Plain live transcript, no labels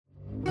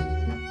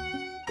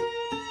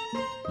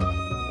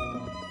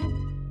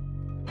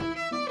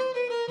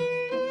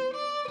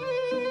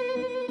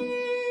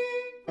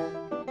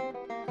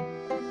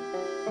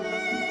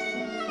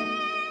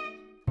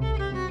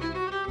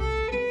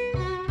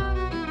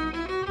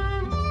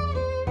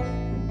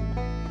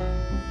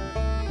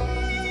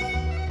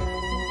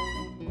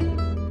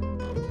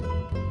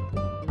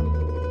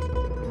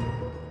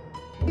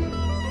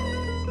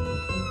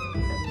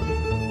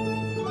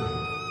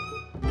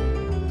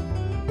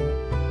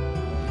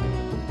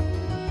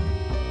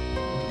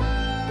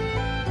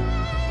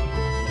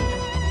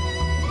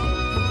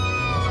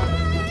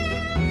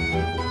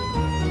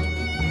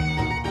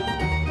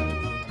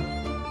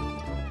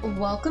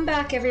Welcome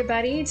back,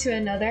 everybody, to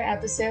another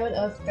episode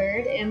of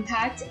Third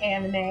Impact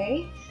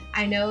Anime.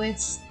 I know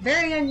it's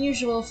very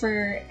unusual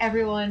for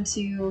everyone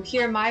to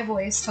hear my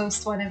voice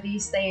host one of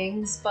these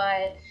things,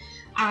 but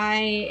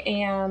I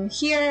am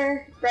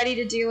here, ready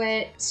to do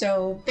it,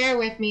 so bear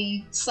with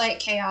me. Slight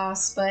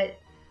chaos, but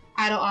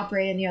I don't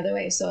operate any other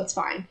way, so it's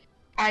fine.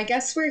 I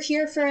guess we're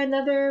here for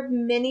another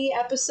mini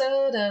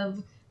episode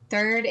of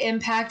Third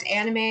Impact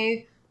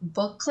Anime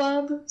Book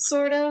Club,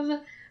 sort of.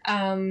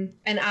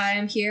 And I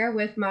am here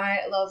with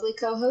my lovely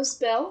co-host,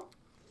 Bill.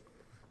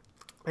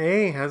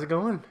 Hey, how's it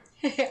going?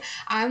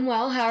 I'm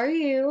well. How are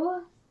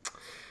you?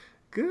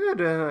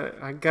 Good.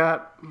 I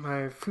got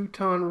my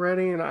futon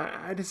ready, and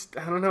I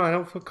don't know. I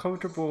don't feel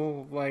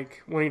comfortable,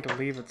 wanting to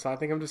leave it, so I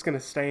think I'm just going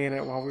to stay in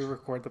it while we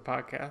record the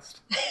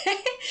podcast.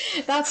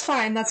 That's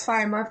fine.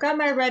 I've got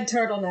my red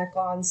turtleneck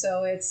on,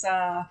 so it's,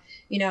 time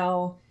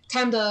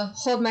to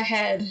hold my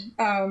head.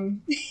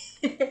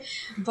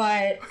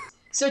 But...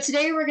 So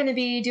today we're going to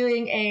be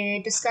doing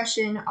a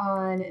discussion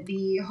on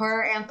the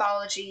horror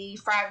anthology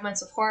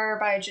Fragments of Horror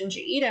by Junji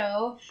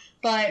Ito.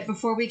 But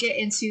before we get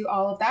into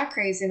all of that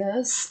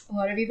craziness,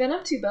 what have you been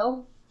up to,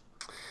 Bill?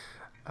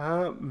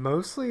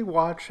 Mostly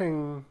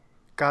watching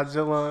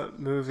Godzilla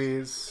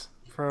movies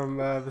from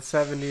the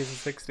 70s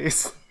and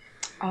 60s.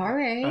 All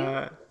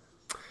right.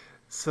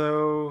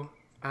 So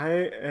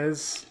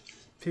as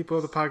people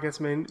of the podcast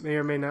may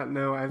or may not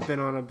know, I've been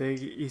on a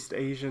big East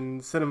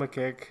Asian cinema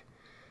kick.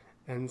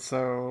 And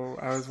so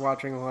I was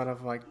watching a lot of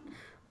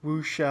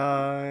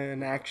wuxia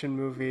and action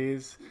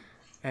movies,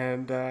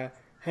 and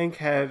Hank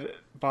had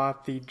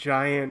bought the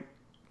giant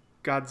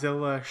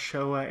Godzilla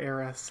Showa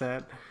era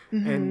set,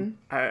 and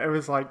I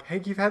was like,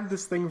 Hank, you've had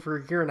this thing for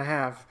a year and a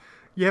half.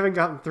 You haven't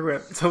gotten through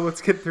it, so let's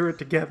get through it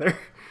together.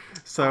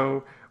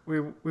 So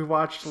we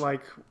watched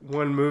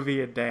one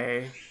movie a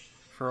day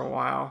for a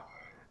while,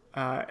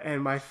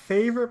 and my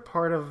favorite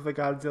part of the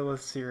Godzilla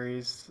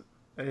series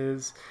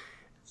is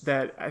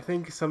that I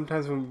think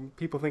sometimes when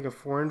people think of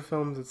foreign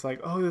films, it's like,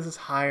 oh, this is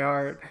high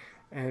art,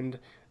 and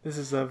this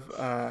is of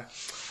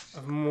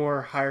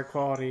more higher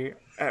quality.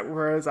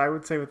 Whereas I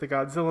would say with the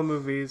Godzilla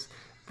movies,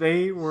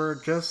 they were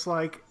just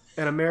like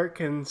an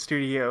American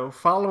studio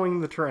following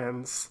the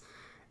trends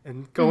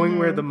and going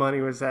where the money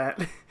was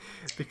at.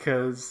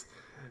 Because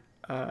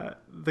the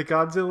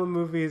Godzilla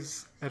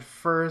movies at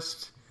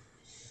first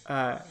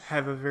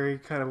have a very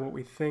kind of what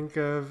we think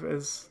of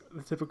as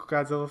the typical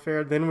Godzilla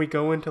fare. Then we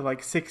go into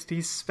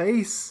 60s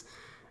space,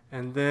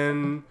 and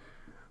then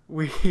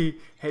we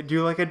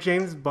do a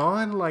James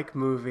Bond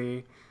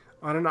movie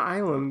on an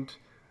island.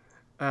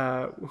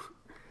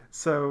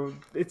 So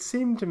it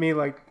seemed to me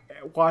like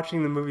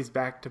watching the movies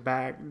back to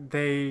back,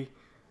 they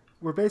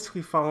were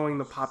basically following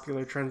the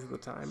popular trends of the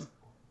time.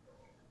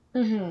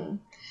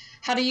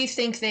 How do you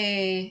think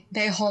they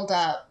hold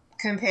up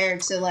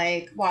compared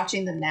to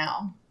watching them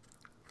now?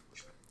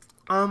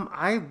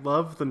 I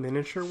love the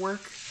miniature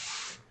work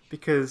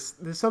because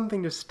there's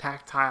something just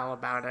tactile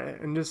about it,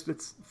 and just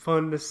it's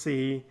fun to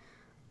see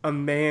a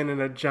man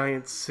in a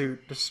giant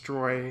suit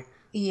destroy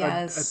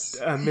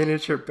a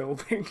miniature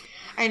building.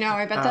 I know.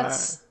 I bet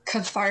that's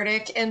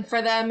cathartic, and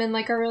for them in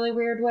a really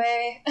weird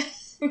way.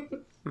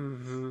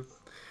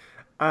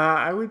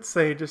 I would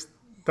say just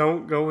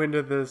don't go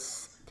into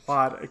this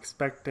plot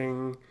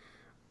expecting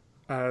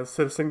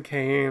Citizen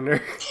Kane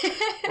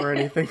or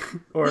anything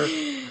or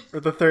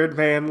the Third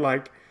Man.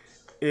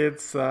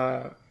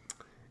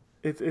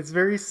 It's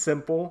very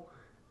simple,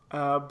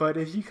 but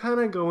if you kind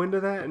of go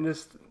into that and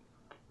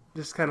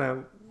just kind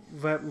of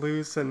let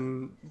loose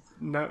and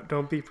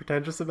don't be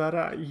pretentious about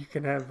it, you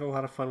can have a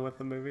lot of fun with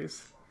the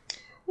movies.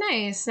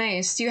 Nice.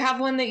 Do you have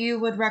one that you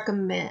would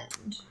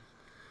recommend?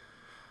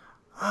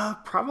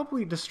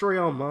 Probably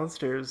Destroy All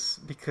Monsters,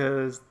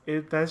 because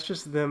that's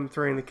just them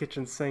throwing the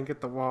kitchen sink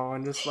at the wall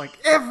and just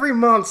every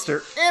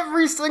monster,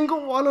 every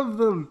single one of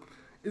them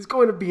is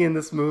going to be in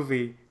this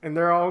movie, and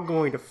they're all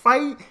going to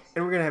fight,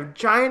 and we're going to have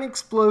giant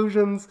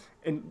explosions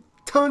and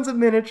tons of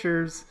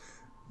miniatures.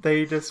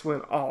 They just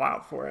went all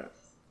out for it.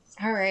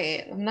 All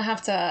right. I'm going to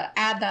have to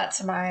add that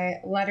to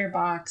my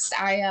letterbox.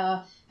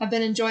 I have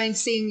been enjoying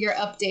seeing your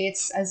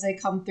updates as they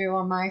come through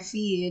on my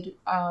feed.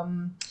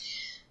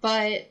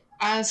 But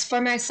as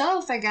for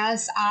myself, I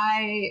guess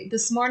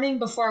this morning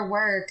before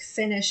work,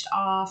 finished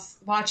off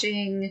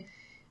watching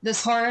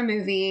this horror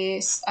movie.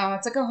 It's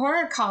a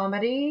horror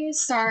comedy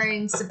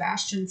starring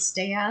Sebastian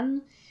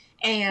Stan.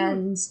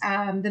 And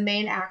the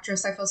main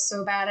actress, I feel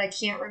so bad I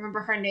can't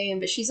remember her name,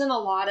 but she's in a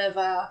lot of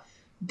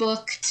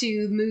book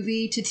to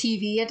movie to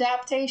TV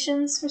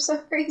adaptations for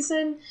some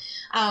reason.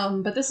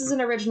 But this is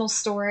an original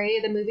story.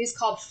 The movie's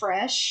called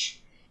Fresh.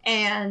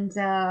 And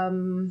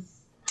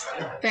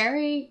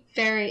very,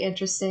 very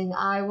interesting.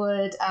 I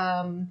would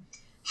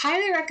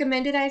highly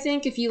recommend it, I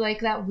think, if you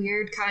like that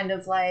weird kind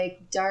of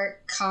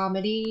dark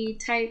comedy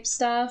type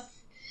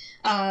stuff.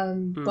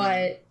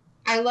 But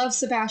I love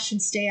Sebastian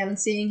Stan, and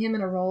seeing him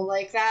in a role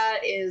like that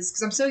is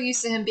because I'm so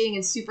used to him being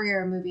in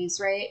superhero movies,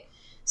 right?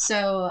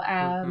 So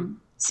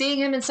seeing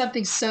him in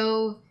something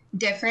so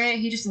different,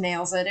 he just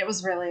nails it. It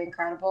was really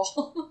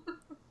incredible.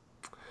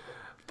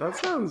 That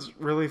sounds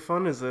really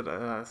fun. Is it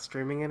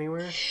streaming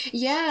anywhere?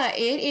 Yeah,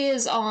 it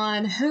is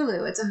on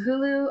Hulu. It's a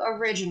Hulu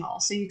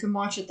original, so you can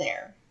watch it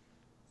there.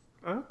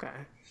 Okay.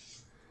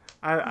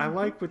 I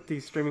like with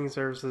these streaming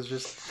services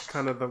just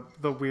kind of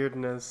the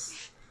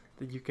weirdness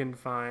that you can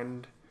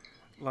find,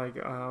 like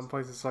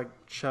places like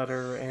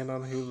Shudder and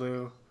on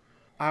Hulu.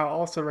 I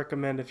also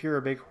recommend, if you're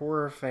a big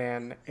horror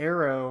fan,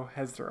 Arrow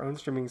has their own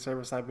streaming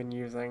service I've been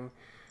using,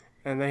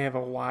 and they have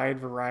a wide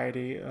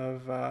variety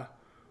of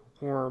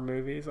horror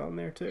movies on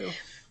there too.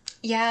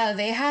 Yeah,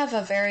 they have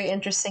a very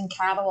interesting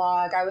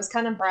catalog. I was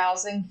kind of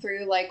browsing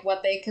through like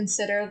what they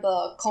consider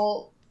the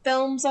cult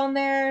films on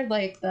there,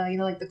 like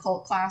like the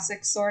cult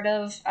classics sort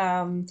of.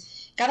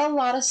 Got a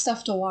lot of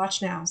stuff to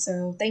watch now,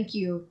 so thank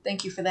you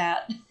for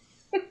that.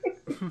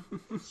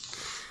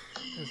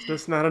 It's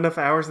just not enough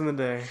hours in the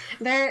day.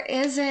 There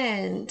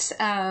isn't,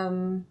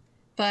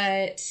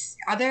 but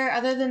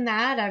other than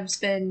that, I've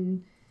just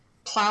been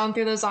plowing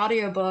through those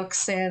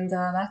audiobooks, and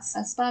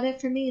that's about it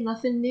for me.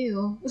 Nothing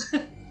new.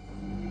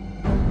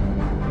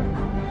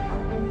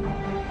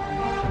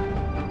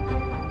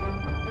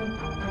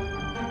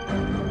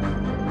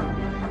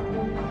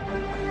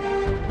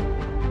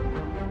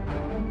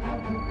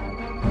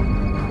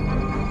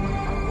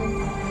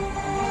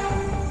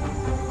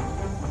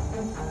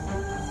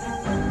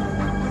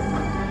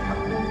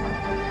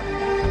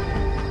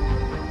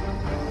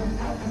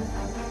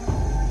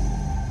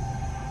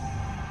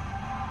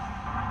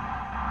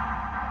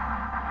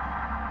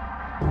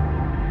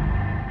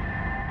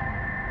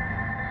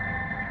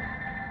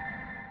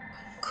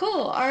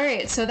 Cool. All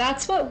right. So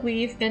that's what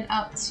we've been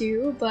up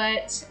to.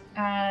 But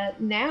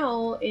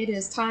now it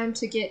is time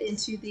to get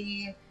into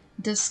the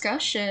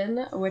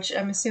discussion, which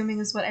I'm assuming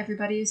is what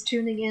everybody is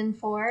tuning in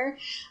for,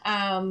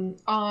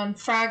 on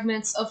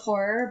Fragments of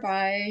Horror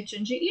by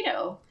Junji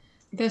Ito.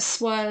 This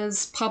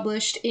was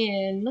published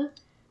in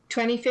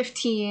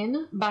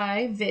 2015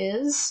 by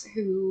Viz,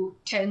 who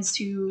tends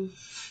to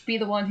be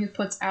the one who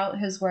puts out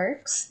his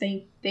works.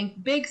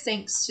 Big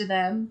thanks to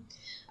them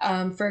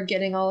for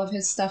getting all of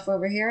his stuff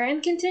over here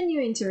and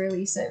continuing to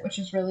release it, which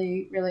is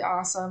really, really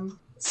awesome.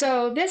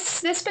 So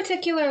this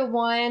particular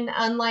one,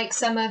 unlike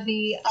some of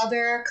the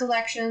other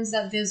collections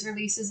that Viz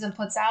releases and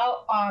puts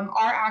out,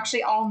 are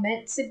actually all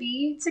meant to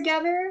be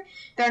together.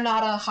 They're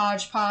not a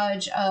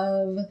hodgepodge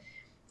of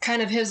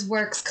kind of his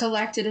works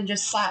collected and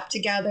just slapped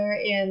together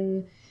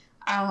in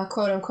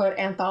quote-unquote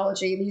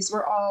anthology. These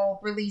were all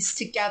released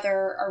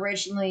together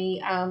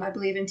originally, I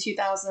believe in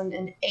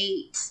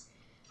 2008.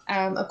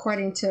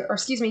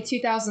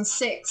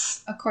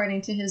 2006,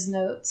 according to his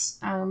notes.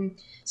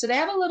 So they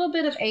have a little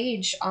bit of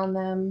age on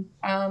them.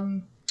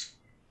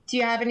 Do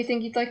you have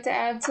anything you'd like to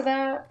add to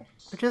that?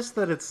 Just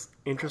that it's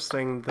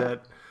interesting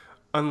that,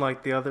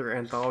 unlike the other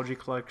anthology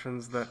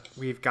collections that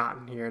we've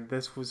gotten here,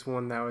 this was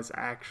one that was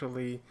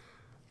actually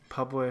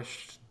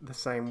published the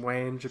same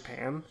way in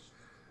Japan.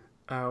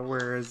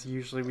 Whereas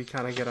usually we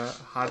kind of get a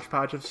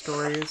hodgepodge of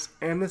stories.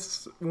 And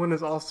this one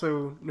is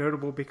also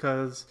notable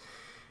because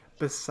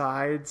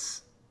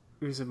besides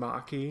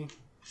Uzumaki,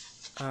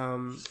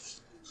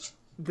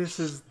 this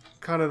is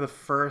kind of the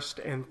first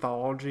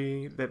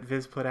anthology that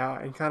Viz put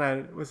out, and kind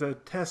of was a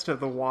test of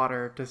the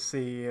water to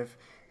see if,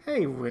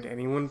 hey, would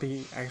anyone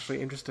be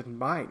actually interested in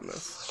buying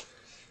this?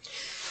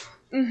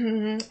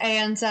 Mm-hmm.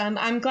 And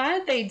I'm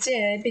glad they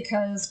did,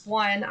 because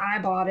 1, I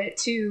bought it,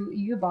 2,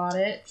 you bought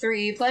it,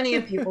 3, plenty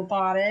of people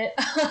bought it.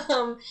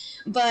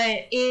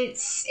 But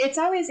it's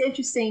always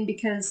interesting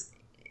because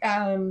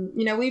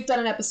we've done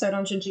an episode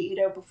on Junji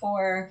Ito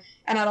before,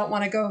 and I don't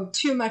want to go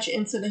too much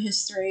into the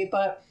history,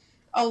 but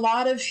a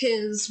lot of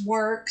his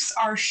works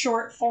are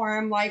short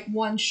form, like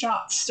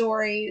one-shot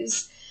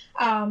stories.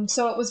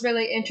 So it was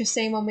really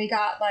interesting when we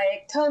got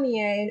like Tomie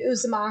and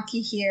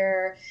Uzumaki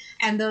here,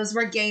 and those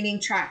were gaining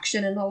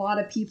traction, and a lot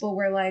of people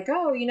were like,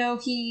 oh,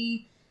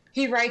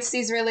 he writes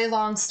these really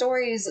long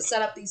stories that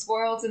set up these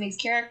worlds and these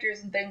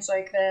characters and things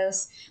like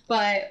this.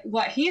 But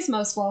what he's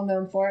most well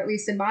known for, at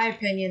least in my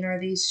opinion, are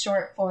these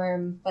short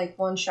form, like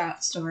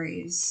one-shot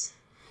stories.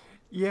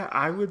 Yeah,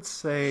 I would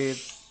say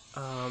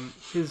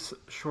his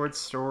short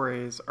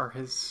stories are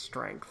his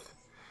strength,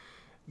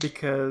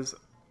 because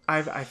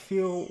I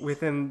feel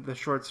within the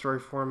short story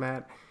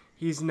format,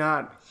 he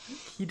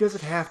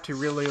doesn't have to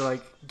really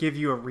like give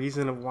you a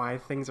reason of why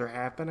things are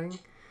happening.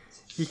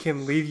 He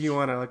can leave you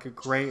on a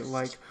great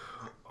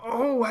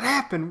oh, what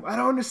happened? I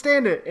don't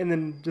understand it, and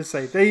then just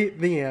say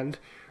the end.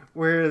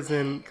 Whereas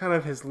in kind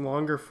of his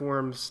longer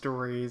form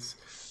stories,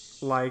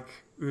 like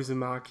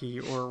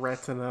Uzumaki or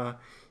Retina,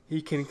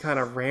 he can kind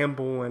of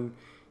ramble and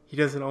he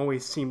doesn't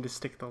always seem to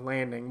stick the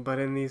landing. But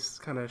in these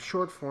kind of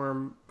short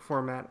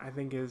format, I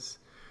think is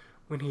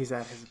when he's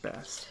at his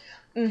best.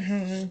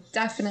 Mm-hmm,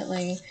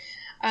 definitely.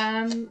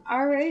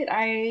 All right,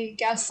 I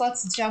guess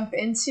let's jump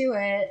into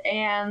it.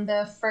 And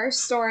the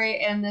first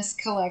story in this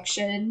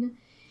collection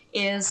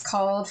is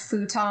called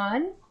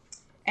Futon,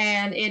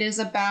 and it is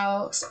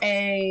about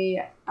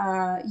a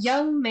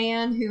young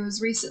man who was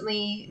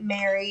recently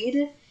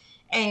married,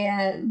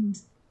 and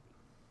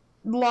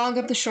long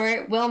of the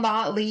short, will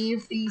not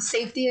leave the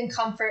safety and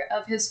comfort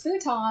of his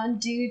futon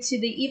due to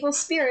the evil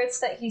spirits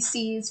that he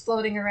sees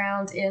floating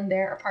around in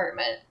their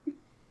apartment.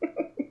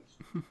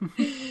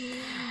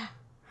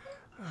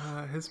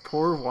 His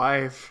poor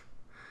wife.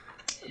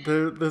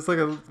 There's like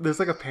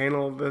a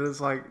panel that is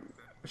like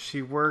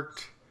she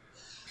worked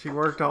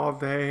all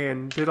day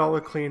and did all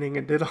the cleaning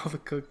and did all the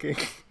cooking.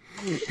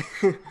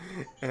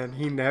 And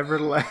he never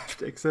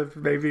left except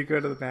maybe go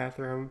to the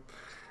bathroom.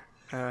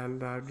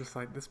 And I'm just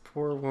like, this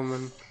poor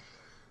woman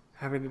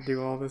having to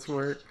do all this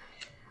work.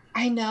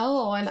 I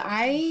know, and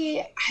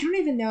I don't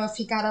even know if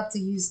he got up to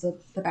use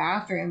the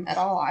bathroom at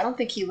all. I don't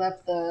think he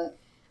left the...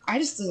 I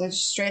just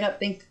straight up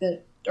think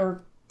that,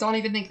 or don't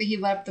even think that he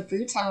left the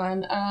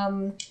futon.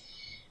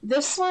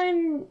 This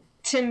one,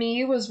 to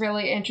me, was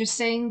really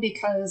interesting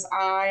because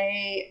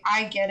I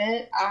get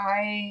it.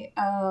 I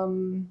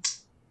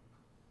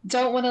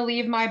don't want to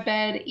leave my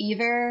bed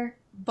either,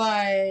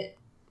 but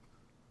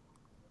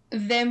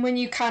then when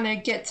you kind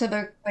of get to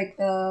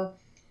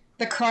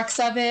the crux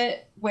of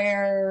it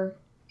where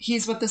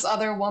he's with this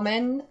other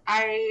woman,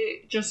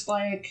 I just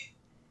like,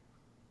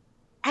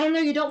 I don't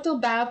know, you don't feel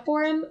bad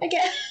for him, I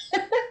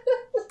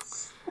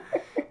guess.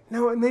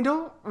 No, and they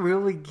don't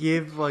really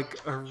give like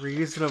a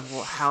reason of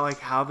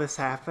how this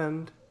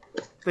happened.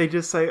 They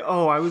just say,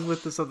 "Oh, I was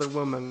with this other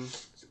woman,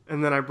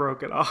 and then I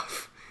broke it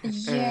off."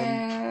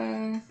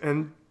 Yeah.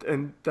 And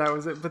that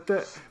was it.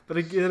 But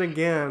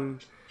again,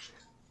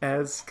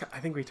 as I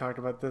think we talked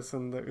about this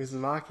in the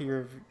Uzumaki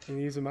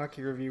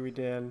review we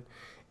did,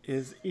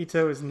 is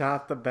Ito is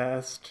not the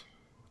best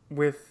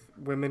with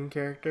women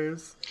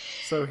characters.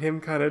 So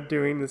him kind of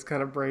doing this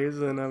kind of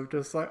brazen of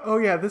just like, "Oh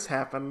yeah, this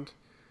happened,"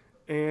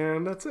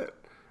 and that's it.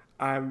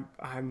 I'm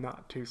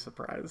not too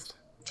surprised.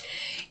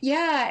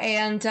 Yeah,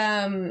 and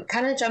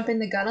kind of jumping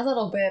the gun a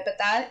little bit, but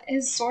that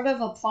is sort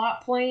of a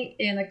plot point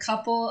in a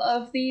couple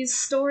of these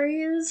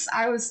stories.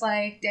 I was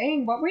like,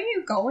 dang, what were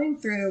you going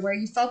through where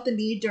you felt the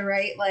need to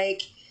write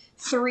like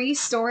 3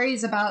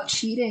 stories about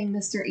cheating,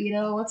 Mr.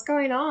 Ito? What's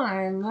going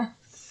on?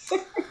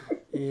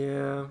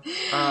 Yeah.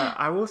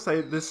 I will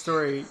say this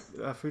story,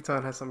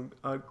 Futon has some,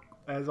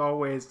 as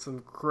always,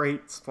 some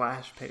great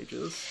splash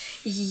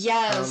pages.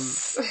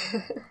 Yes.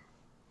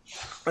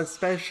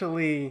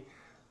 Especially...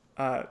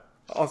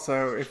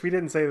 also, if we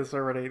didn't say this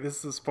already, this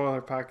is a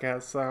spoiler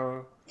podcast,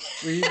 so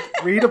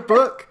read a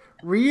book.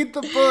 Read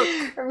the book.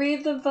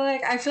 Read the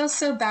book. I feel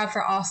so bad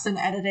for Austin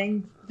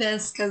editing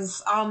this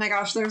because, oh my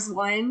gosh, there's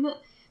one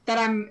that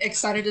I'm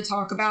excited to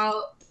talk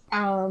about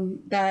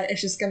that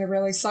it's just going to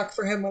really suck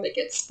for him when it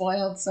gets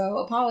spoiled, so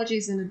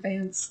apologies in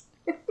advance.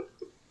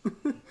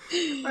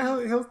 Well,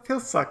 he'll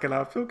suck it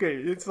up.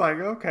 It's like,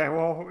 okay,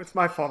 well, it's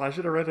my fault. I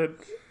should have read it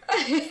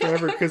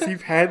forever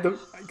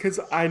because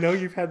I know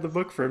you've had the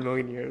book for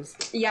 1,000,000 years.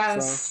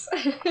 Yes.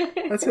 So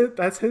that's it.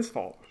 That's his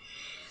fault.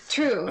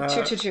 True.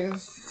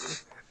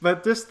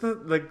 But just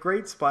the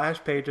great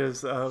splash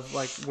pages of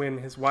like when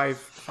his wife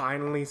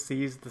finally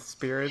sees the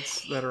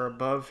spirits that are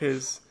above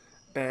his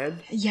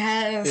bed.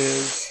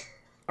 Yes.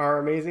 Are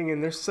amazing,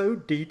 and they're so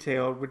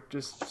detailed with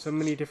just so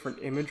many different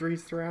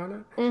imageries throughout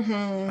it.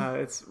 Mm-hmm.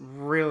 It's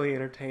really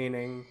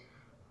entertaining.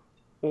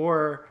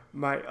 Or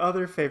my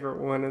other favorite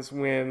one is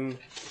when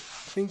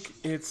I think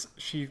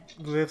she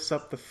lifts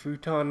up the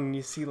futon and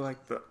you see like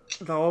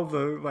all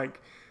the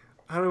like,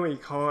 I don't know what you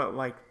call it,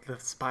 like the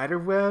spider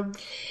web.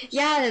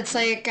 Yeah, it's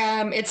like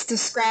it's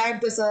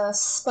described as a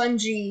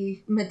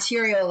spongy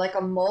material, like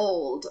a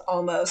mold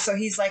almost. So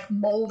he's like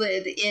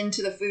molded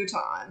into the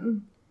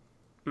futon.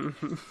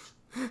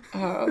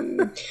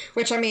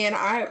 Which I mean,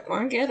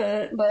 I get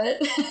it, but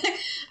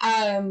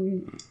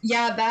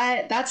yeah,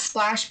 that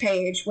splash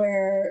page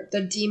where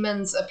the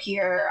demons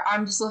appear,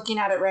 I'm just looking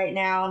at it right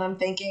now and I'm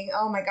thinking,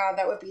 oh my god,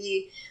 that would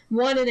be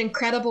 1, an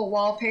incredible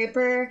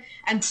wallpaper,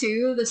 and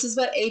 2, this is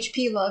what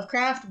H.P.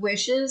 Lovecraft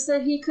wishes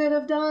that he could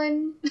have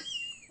done.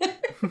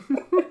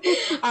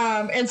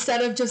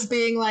 Instead of just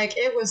being like,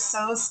 it was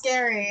so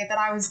scary that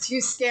I was too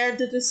scared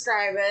to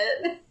describe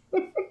it.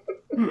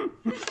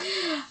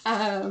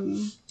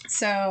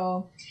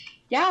 So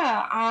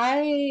yeah,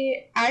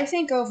 I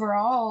think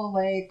overall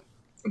like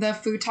the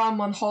futon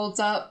one holds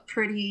up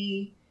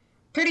pretty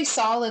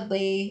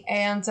solidly,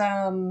 and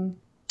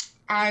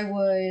I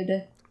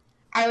would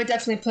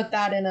definitely put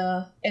that in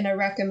a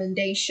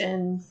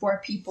recommendation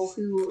for people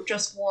who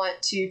just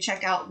want to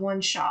check out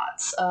one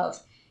shots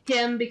of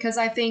him, because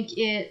I think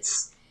it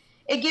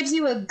gives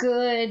you a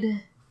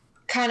good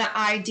kind of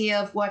idea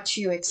of what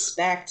you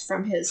expect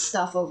from his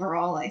stuff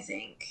overall, I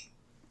think.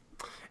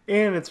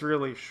 And it's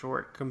really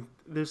short.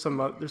 There's some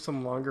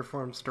longer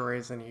form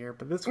stories in here,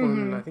 but this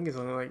one I think is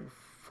only like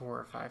 4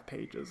 or 5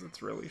 pages.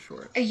 It's really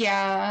short.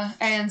 Yeah,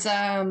 and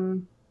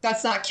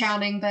that's not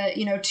counting that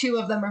 2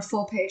 of them are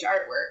full page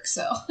artwork.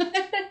 So,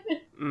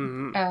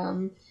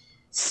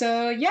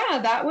 so yeah,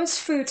 that was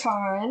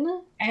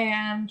Futon,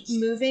 and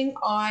moving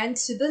on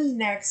to the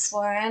next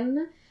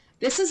one.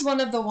 This is one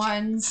of the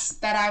ones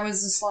that I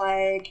was just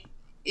like,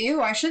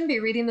 ew, I shouldn't be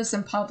reading this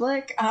in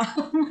public.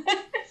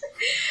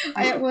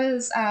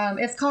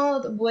 It's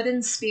called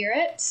Wooden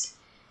Spirit,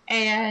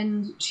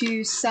 and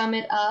to sum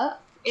it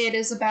up, it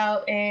is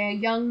about a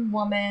young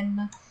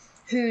woman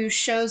who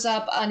shows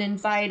up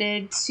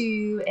uninvited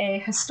to a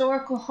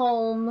historical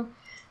home,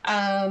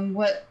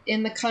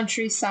 in the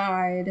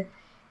countryside,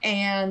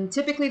 and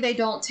typically they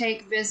don't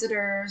take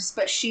visitors,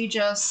 but she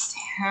just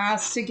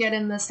has to get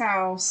in this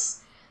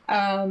house.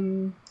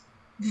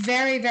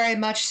 Very, very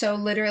much so,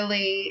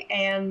 literally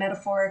and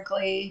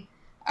metaphorically.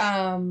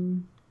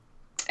 And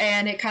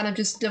it kind of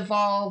just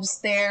devolves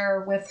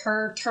there with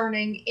her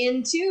turning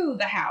into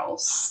the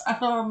house,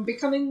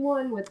 becoming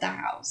one with the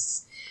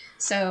house.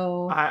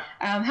 So,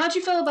 how'd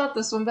you feel about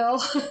this one, Bill?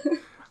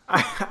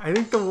 I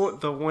think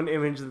the one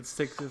image that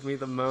sticks with me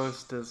the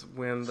most is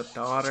when the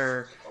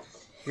daughter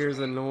hears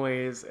a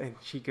noise and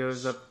she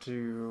goes up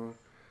to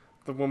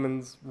the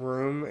woman's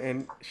room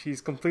and she's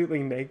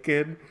completely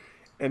naked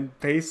and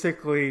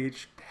basically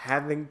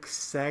having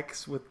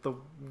sex with the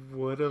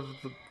wood of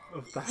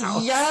the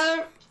house.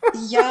 Yeah.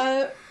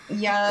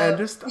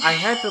 And I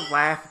had to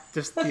laugh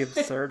just the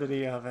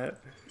absurdity of it.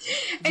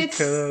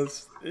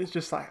 Because it's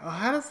just like, oh,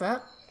 how does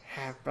that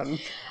happen?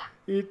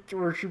 She's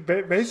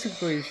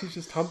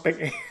just humping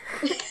it.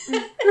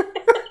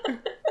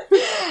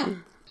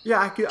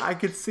 Yeah, I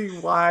could see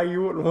why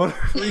you wouldn't want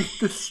to read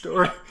this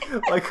story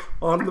like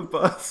on the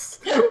bus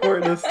or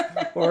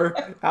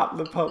out in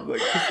the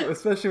public,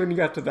 especially when you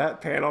got to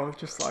that panel.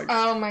 Just like,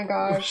 oh my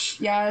gosh,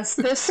 yes,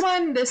 this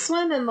one,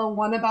 and the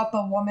one about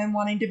the woman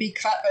wanting to be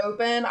cut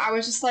open. I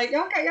was just like,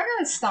 okay, y'all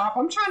gotta stop.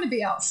 I'm trying to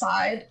be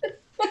outside.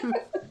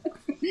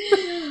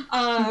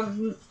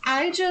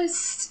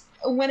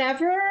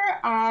 Whenever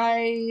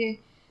I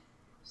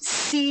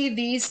see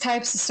these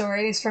types of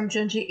stories from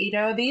Junji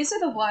Ito, these are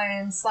the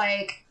ones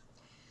like,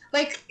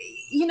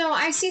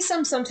 I see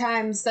some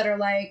sometimes that are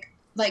like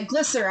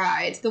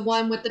Glyceride, the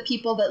one with the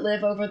people that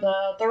live over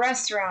the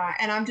restaurant,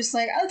 and I'm just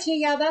like, okay,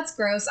 yeah, that's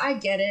gross. I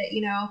get it,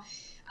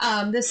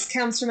 this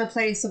comes from a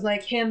place of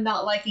like him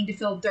not liking to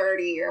feel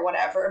dirty or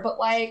whatever, but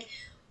like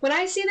when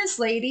I see this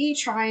lady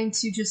trying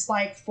to just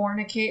like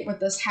fornicate with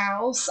this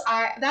house,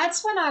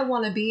 that's when I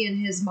want to be in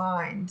his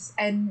mind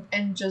and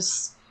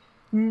just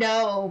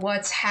know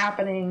what's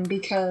happening,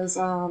 because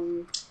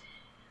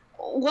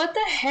what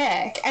the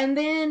heck? And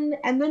then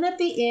at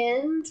the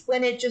end,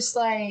 when it just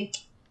like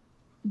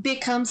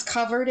becomes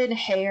covered in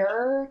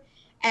hair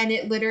and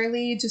it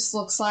literally just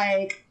looks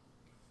like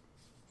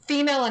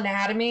Female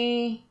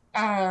Anatomy,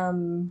 I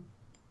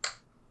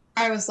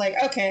was like,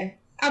 okay,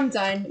 I'm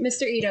done.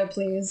 Mr. Ito,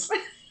 please.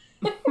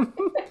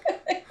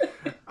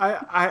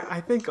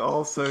 I think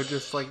also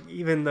just like,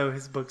 even though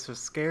his books are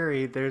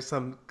scary, there's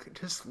some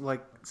just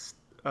like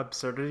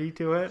absurdity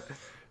to it,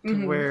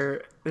 to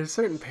where there's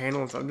certain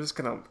panels I'm just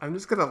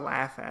gonna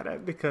laugh at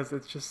it because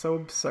it's just so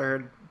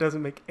absurd,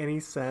 doesn't make any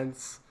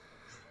sense.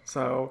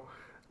 So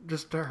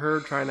just to her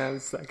trying to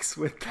have sex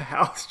with the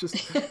house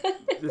just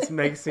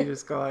makes me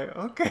just go like,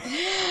 okay,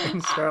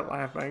 and start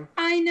laughing.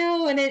 I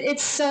know, and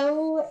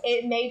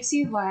it makes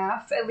you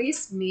laugh, at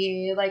least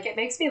me. Like, it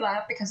makes me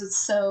laugh because it's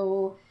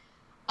so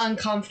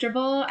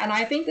uncomfortable, and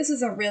I think this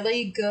is a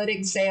really good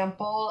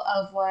example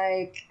of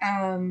like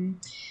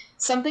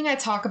something I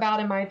talk about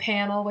in my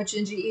panel with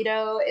Junji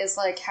Ito is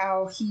like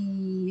how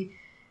he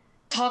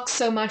talks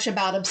so much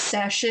about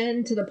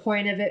obsession to the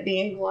point of it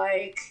being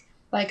like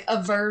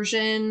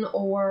aversion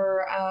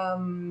or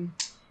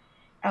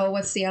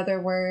what's the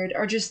other word?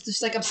 Or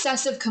just like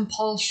obsessive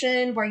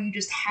compulsion, where you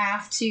just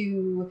have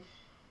to,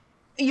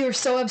 you're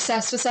so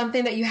obsessed with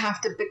something that you have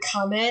to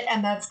become it.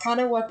 And that's kind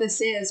of what this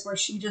is, where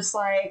she just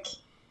like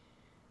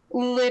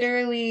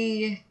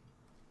literally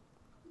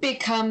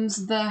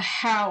becomes the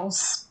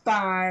house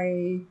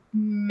by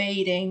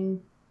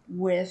mating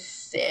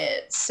with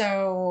it.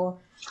 So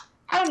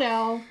I don't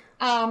know.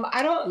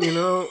 I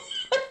don't.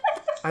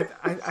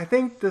 I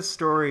think this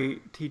story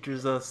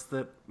teaches us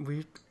that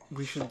we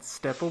should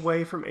step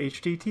away from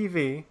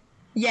HGTV.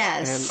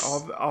 Yes.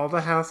 And all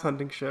the house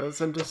hunting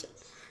shows, and just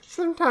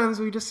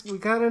sometimes we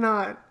gotta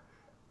not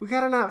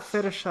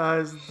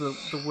fetishize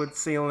the wood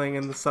ceiling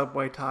and the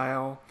subway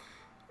tile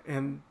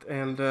and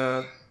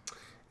the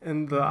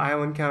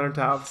island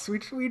countertops.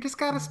 We just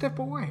gotta step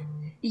away.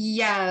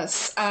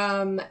 Yes,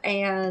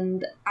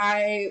 and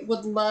I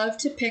would love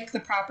to pick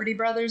the Property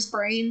Brothers'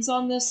 brains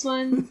on this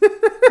one,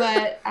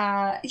 but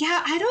I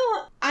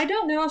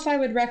don't know if I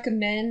would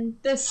recommend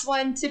this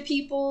one to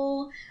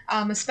people,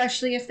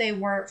 especially if they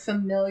weren't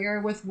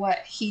familiar with what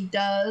he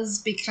does,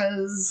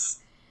 because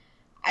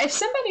if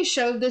somebody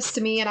showed this to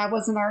me and I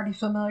wasn't already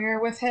familiar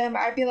with him,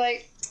 I'd be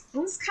like,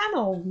 this is kind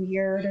of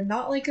weird, and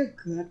not like a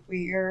good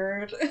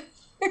weird.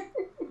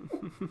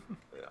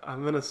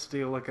 I'm going to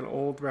steal like an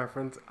old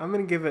reference. I'm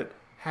going to give it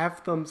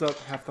half thumbs up,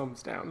 half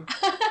thumbs down.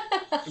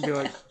 And be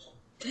like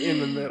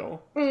in the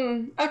middle.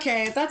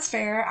 Okay, that's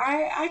fair.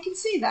 I can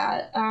see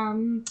that.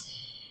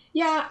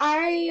 Yeah,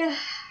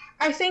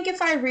 I think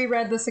if I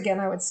reread this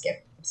again, I would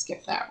skip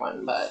that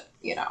one. But,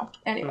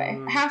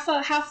 anyway. Half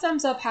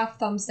thumbs up, half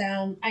thumbs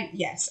down.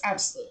 Yes,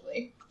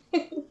 absolutely.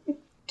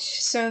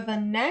 So the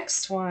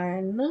next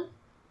one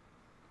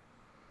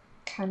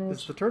kind of...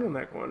 It's the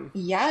turtleneck one.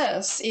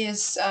 Yes,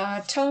 is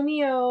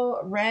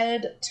Tomio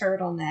Red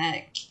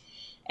Turtleneck.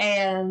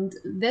 And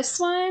this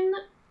one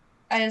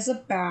is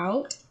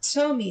about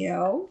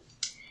Tomio.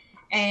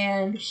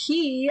 And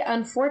he,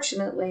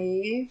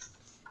 unfortunately,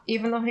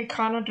 even though he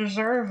kind of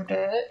deserved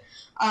it,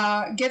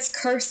 gets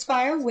cursed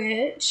by a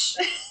witch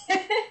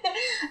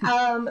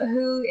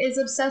who is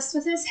obsessed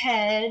with his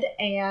head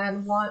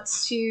and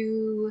wants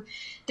to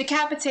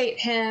decapitate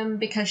him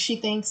because she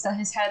thinks that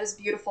his head is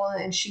beautiful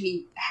and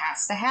she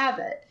has to have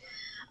it.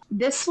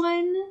 This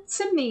one,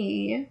 to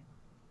me,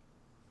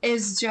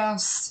 is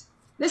just...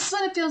 This is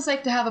what it feels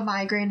like to have a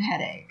migraine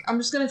headache. I'm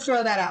just going to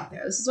throw that out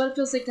there. This is what it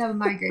feels like to have a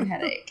migraine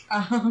headache.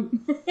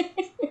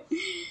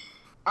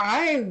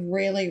 I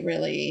really,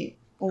 really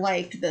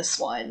liked this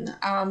one.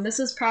 This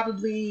is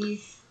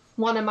probably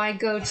one of my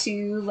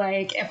go-to,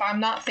 like, if I'm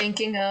not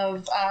thinking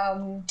of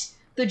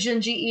the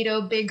Junji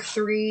Ito big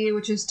three,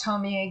 which is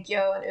Tomi,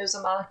 Gyo, and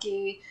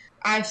Uzumaki,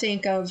 I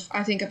think of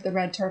the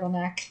red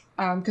turtleneck,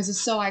 because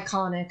it's so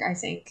iconic, I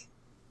think.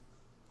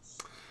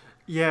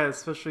 Yeah,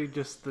 especially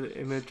just the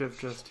image of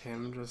just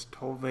him just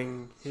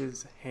holding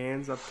his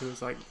hands up to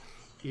his, like,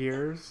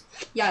 ears.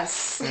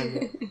 Yes.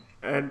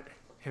 and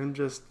him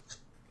just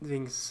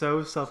being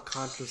so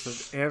self-conscious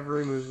of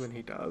every movement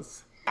he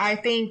does. I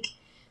think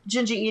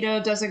Junji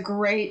Ito does a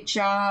great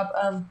job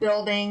of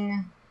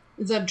building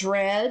the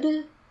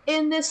dread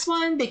in this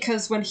one,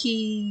 because when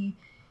he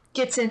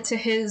gets into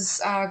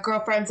his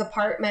girlfriend's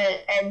apartment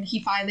and he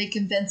finally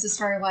convinces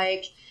her,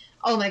 like,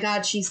 oh my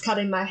god, she's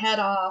cutting my head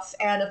off,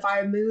 and if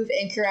I move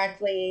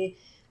incorrectly,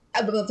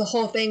 the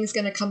whole thing's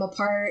gonna come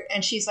apart,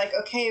 and she's like,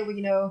 okay,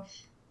 well,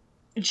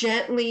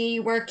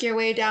 gently work your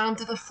way down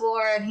to the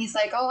floor, and he's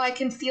like, oh, I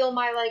can feel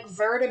my, like,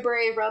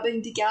 vertebrae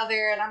rubbing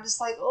together, and I'm just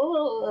like,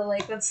 oh,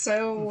 like, that's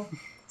so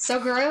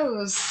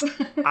gross.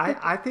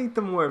 I think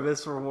the more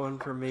visceral one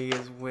for me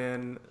is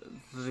when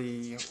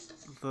the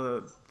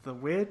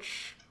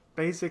witch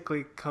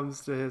basically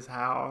comes to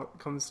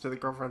the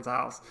girlfriend's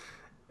house,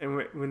 and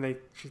when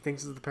she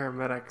thinks it's the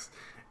paramedics,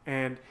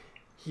 and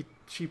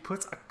she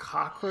puts a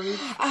cockroach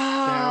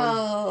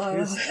down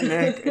his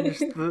neck, and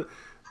just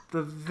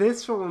the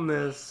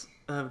visceralness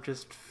of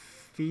just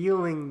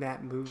feeling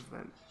that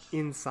movement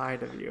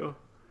inside of you.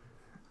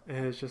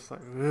 And it's just like,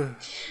 ugh.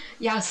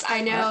 Yes,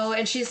 I know.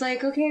 And she's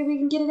like, okay, we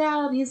can get it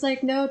out. And he's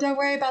like, no, don't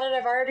worry about it.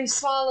 I've already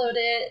swallowed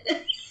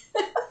it.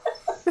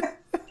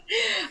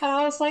 And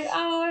I was like,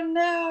 oh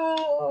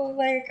no.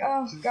 Like,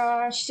 oh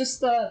gosh. Just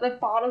the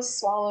thought of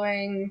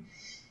swallowing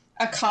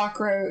a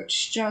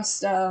cockroach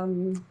just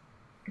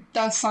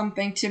does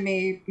something to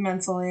me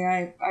mentally.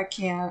 I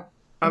can't.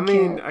 I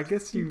mean, I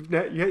guess you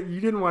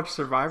didn't watch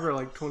Survivor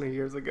like 20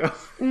 years ago.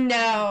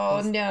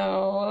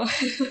 No.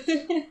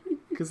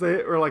 Because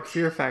they were like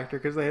Fear Factor,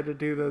 because they had to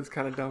do those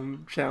kind of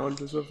dumb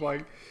challenges of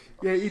like,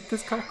 yeah, eat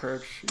this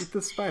cockroach, eat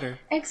this spider.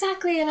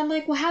 Exactly, and I'm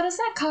like, well, how does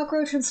that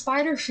cockroach and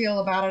spider feel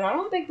about it? I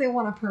don't think they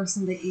want a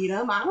person to eat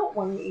them. I don't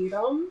want to eat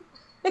them.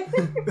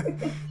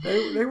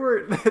 they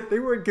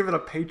weren't given a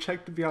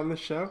paycheck to be on the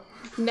show.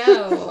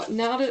 No,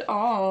 not at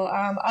all.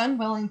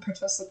 Unwilling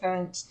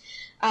participant.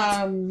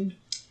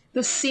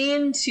 The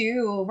scene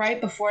too,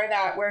 right before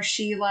that, where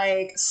she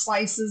like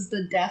slices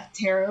the death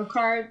tarot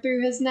card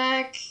through his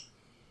neck,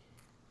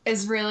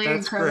 is really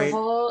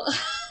incredible.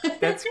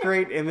 That's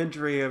great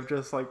imagery of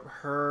just like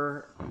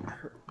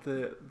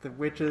the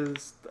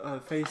witches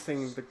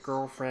facing the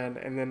girlfriend,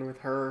 and then with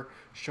her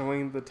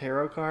showing the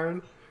tarot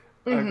card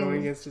going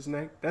against his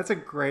neck. That's a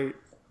great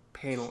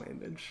panel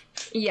image.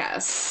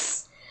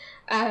 Yes.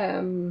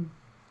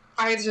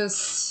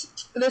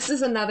 This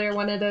is another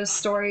one of those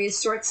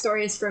short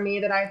stories for me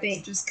that I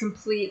think just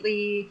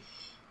completely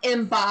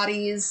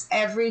embodies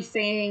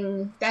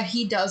everything that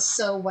he does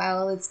so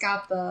well. It's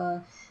got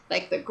the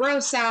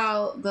gross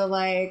out, the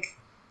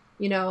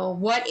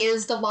what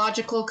is the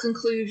logical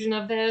conclusion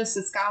of this?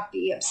 It's got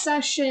the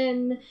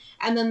obsession,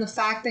 and then the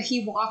fact that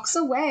he walks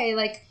away.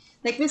 Like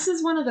this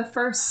is one of the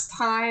first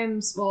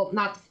times, let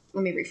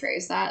me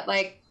rephrase that.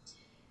 Like,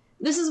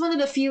 this is one of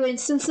the few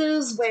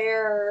instances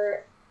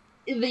where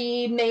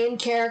the main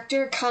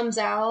character comes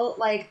out,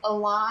 like,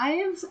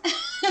 alive,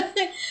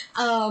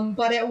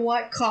 but at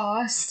what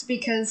cost?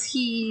 Because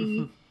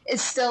he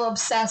is still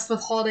obsessed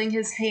with holding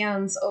his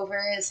hands over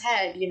his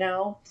head,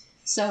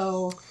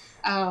 So,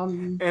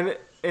 and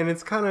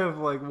it's kind of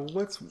like, well,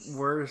 what's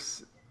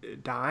worse,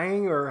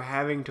 dying or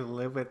having to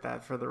live with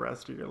that for the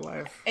rest of your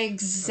life?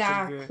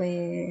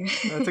 Exactly.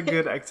 That's a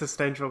good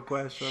existential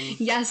question.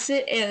 Yes,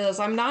 it is.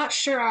 I'm not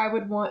sure I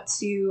would want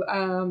to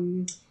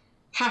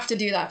have to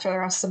do that for the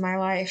rest of my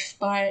life,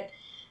 but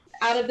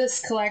out of this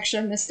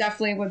collection, this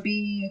definitely would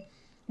be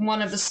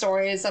one of the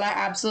stories that I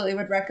absolutely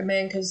would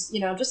recommend, because,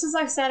 just as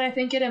I said, I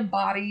think it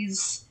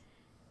embodies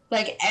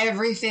like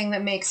everything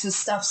that makes his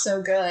stuff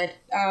so good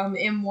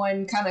in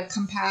one kind of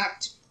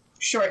compact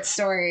short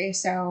story.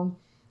 So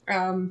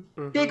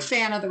big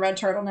fan of the red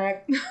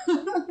turtleneck.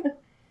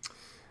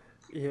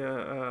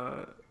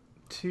 Yeah,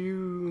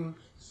 two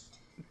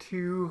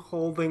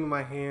holding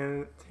my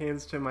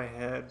hands to my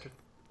head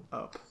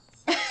up.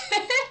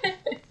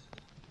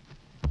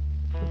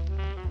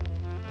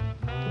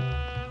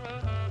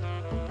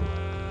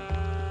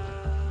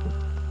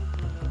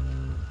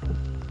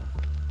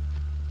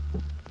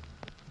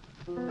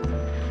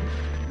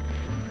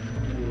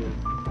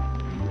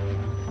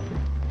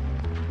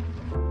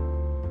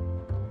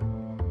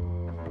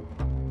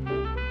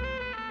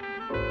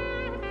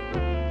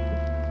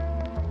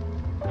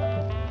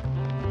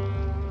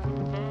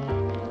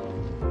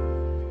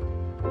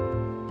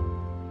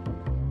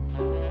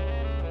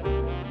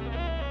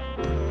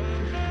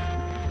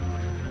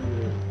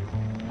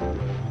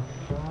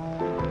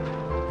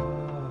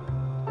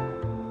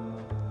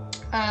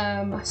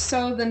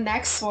 So the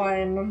next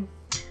one,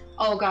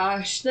 oh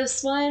gosh,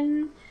 this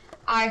one,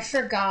 I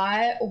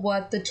forgot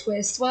what the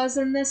twist was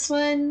in this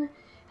one,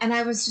 and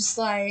I was just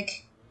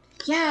like,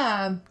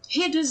 yeah,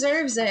 he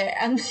deserves it.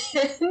 And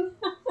then,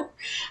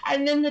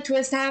 and then the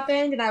twist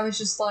happened, and I was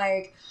just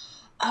like,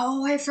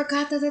 oh, I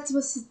forgot that that's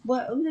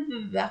what.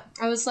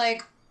 I was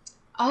like,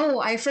 oh,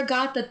 I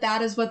forgot that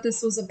that is what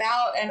this was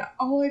about, and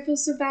oh, I feel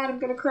so bad. I'm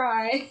gonna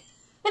cry.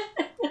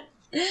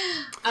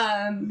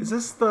 Is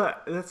this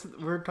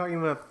we're talking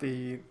about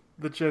the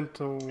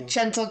Gentle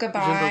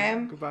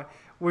Goodbye.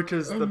 which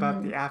is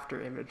about the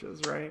after images,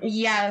 right?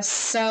 Yes.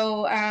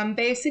 So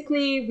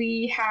basically,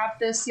 we have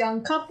this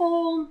young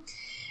couple,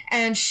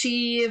 and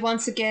she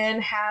once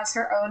again has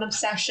her own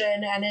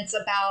obsession, and it's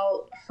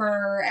about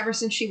her ever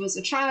since she was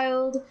a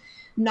child,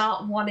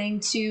 not wanting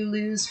to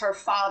lose her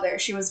father.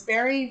 She was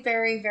very,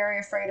 very, very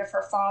afraid of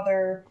her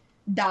father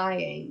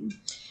dying.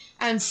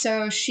 And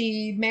so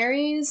she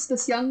marries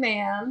this young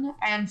man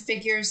and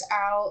figures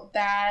out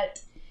that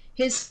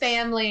his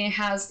family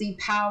has the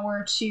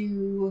power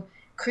to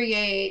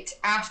create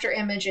after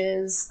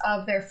images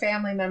of their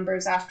family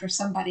members after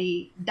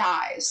somebody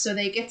dies. So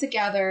they get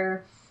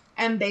together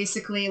and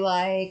basically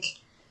like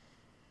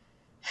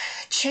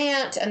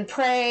chant and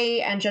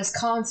pray and just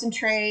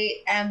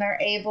concentrate, and they're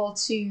able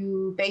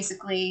to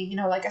basically,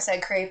 like I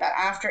said, create that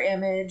after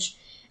image.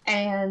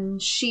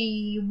 And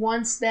she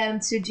wants them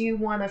to do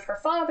one of her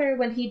father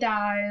when he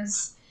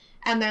dies,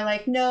 and they're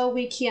like, no,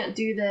 we can't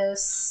do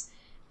this.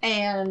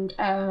 And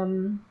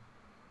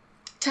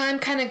time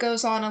kind of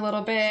goes on a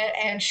little bit,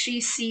 and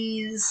she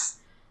sees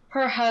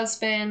her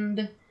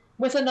husband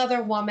with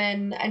another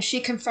woman, and she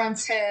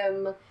confronts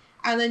him,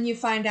 and then you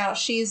find out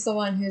she's the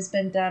one who's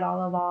been dead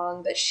all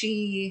along, that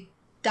she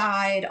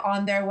died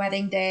on their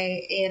wedding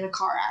day in a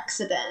car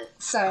accident.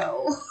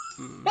 So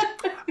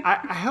I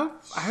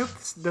hope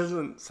this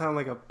doesn't sound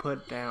like a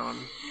put down,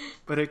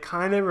 but it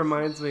kind of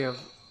reminds me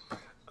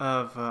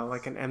of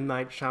like an M.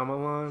 Night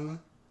Shyamalan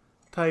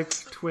type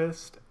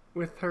twist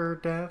with her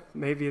death.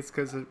 Maybe it's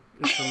because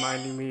it's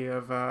reminding me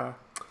of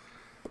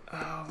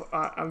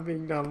I'm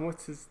being dumb.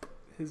 What's his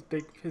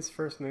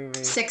first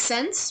movie? Sixth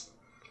Sense.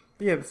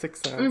 Yeah, The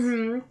Sixth Sense.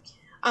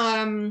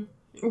 Mm-hmm.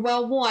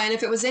 Well, one,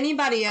 if it was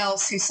anybody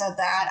else who said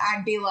that,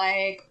 I'd be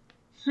like,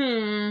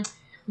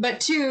 But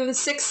two, The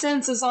Sixth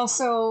Sense is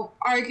also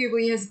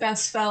arguably his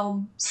best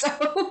film, so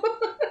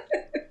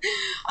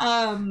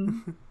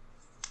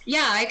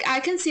yeah,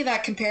 I can see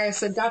that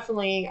comparison,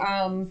 definitely.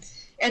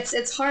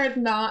 It's hard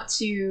not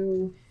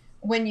to,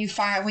 when you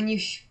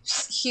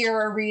hear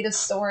or read a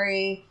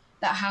story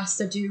that has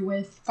to do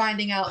with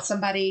finding out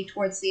somebody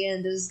towards the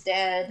end is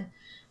dead.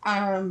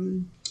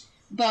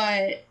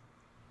 But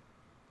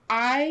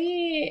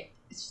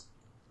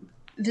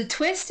the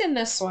twist in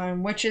this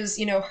one, which is,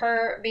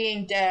 her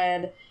being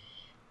dead,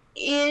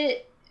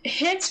 it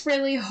hits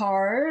really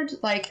hard,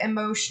 like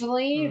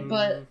emotionally,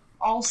 but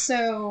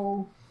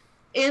also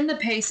in the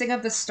pacing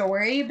of the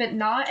story, but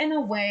not in a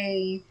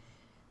way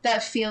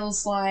that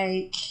feels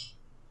like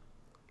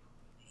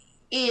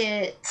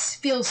it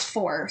feels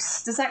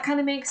forced. Does that kind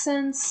of make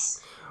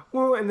sense?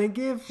 Well, and they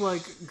give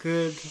like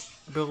good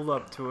build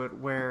up to it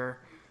where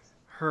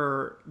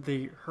her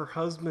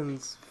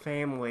husband's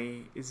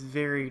family is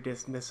very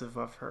dismissive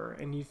of her,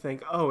 and you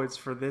think, oh, it's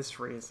for this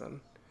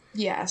reason.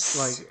 Yes.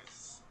 Like,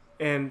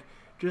 and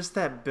just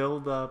that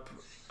build up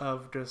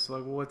of just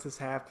like, what's this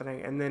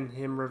happening, and then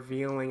him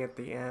revealing at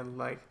the end,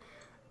 like,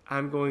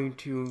 I'm going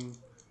to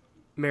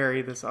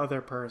marry this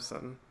other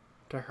person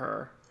to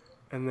her,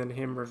 and then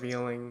him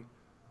revealing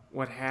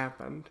what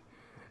happened.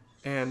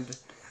 And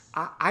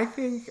I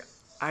think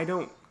I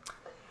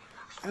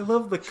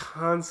love the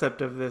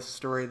concept of this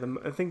story.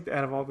 I think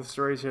out of all the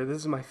stories here, this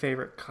is my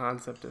favorite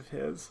concept of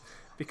his,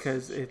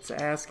 because it's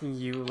asking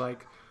you,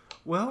 like,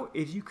 well,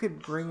 if you could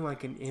bring,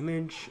 like, an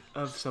image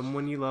of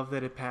someone you love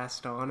that had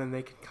passed on, and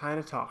they could kind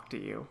of talk to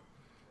you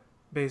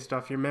based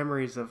off your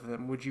memories of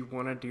them, would you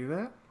want to do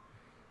that?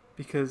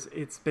 Because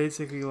it's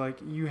basically like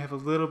you have a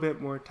little bit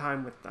more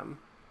time with them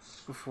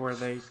before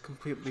they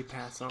completely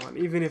pass on,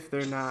 even if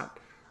they're not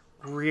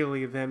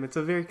really them. It's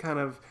a very kind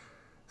of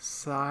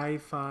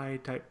sci-fi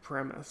type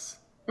premise.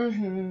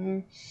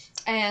 And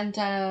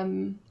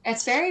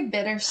it's very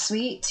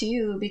bittersweet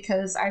too,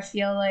 because I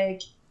feel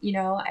like,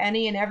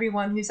 any and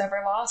everyone who's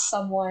ever lost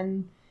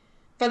someone,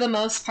 for the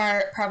most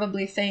part,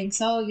 probably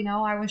thinks, oh,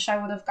 I wish I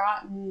would have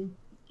gotten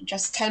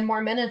just 10 more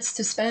minutes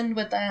to spend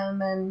with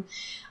them.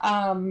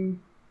 And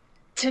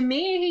to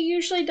me, he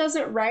usually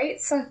doesn't write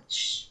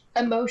such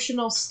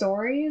emotional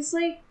stories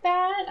like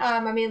that.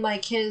 I mean,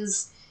 like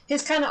his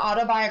kind of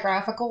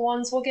autobiographical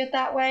ones will get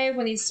that way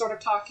when he's sort of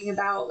talking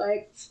about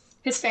like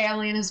his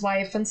family and his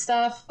wife and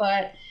stuff,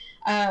 but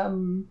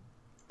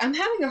I'm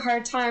having a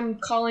hard time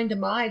calling to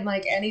mind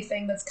like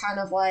anything that's kind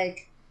of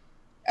like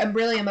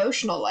really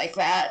emotional like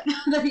that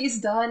that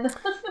he's done.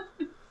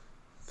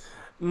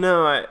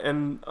 No,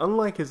 and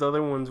unlike his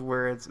other ones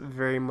where it's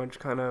very much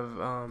kind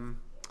of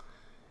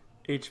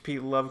H.P.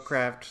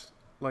 Lovecraft,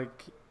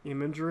 like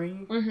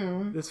imagery.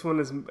 Mm-hmm. This one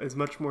is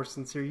much more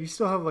sincere. You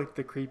still have like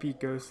the creepy,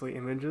 ghostly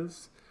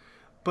images,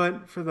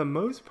 but for the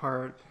most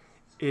part,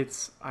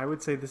 I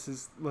would say this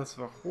is less of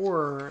a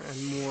horror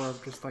and more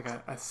of just like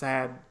a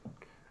sad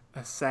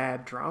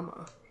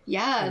drama.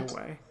 Yeah, in a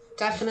way.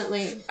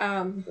 definitely.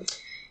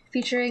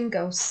 Featuring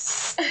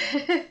ghosts.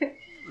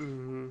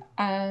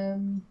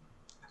 Mm-hmm.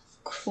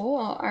 Cool.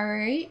 All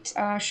right.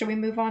 Should we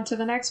move on to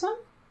the next one?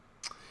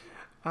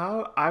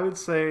 I would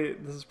say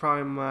this is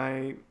probably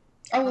my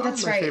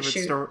that's my right. favorite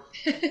Shoot. story.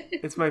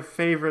 It's my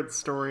favorite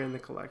story in the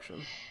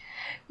collection.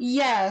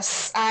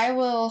 Yes, I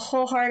will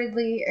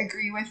wholeheartedly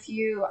agree with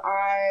you.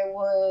 I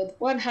would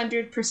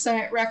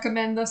 100%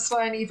 recommend this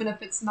one, even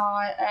if it's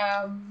not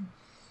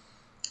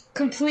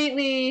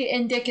completely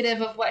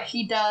indicative of what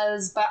he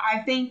does. But I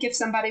think if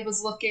somebody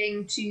was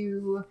looking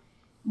to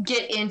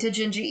get into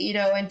Junji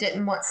Ito and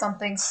didn't want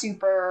something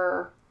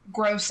super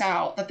gross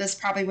out, that this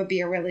probably would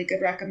be a really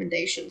good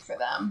recommendation for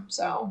them.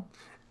 So.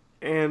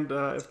 And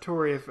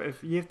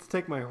if you have to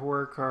take my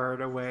horror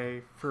card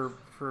away for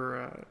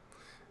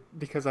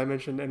because I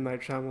mentioned M.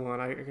 Night Shyamalan,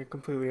 I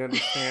completely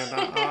understand.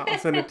 I'll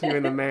send it to you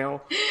in the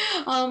mail.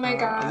 Oh my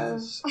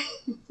gosh.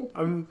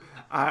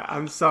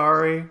 I'm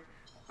sorry.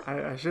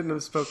 I shouldn't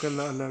have spoken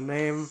the unknown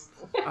name.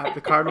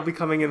 The card will be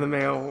coming in the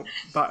mail,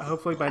 but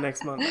hopefully by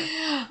next Monday.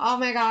 Oh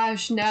my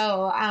gosh,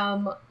 no.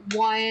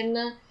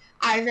 One,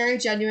 I very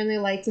genuinely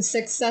like The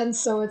Sixth Sense,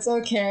 so it's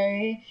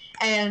okay.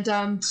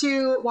 And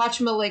two,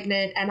 watch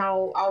Malignant, and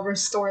I'll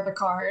restore the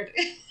card.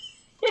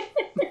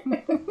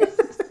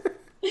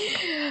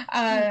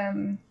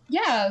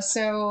 Yeah,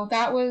 so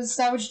that was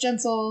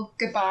Gentle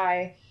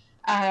Goodbye.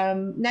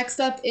 Next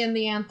up in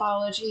the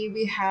anthology,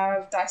 we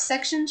have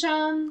Dissection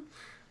Chan.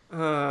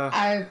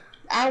 I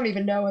don't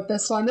even know what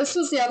this one. This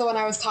was the other one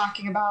I was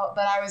talking about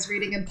that I was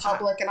reading in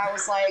public, and I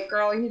was like,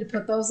 "Girl, you need to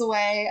put those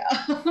away."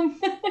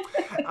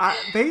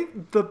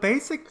 The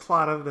basic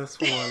plot of this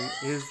one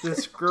is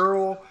this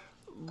girl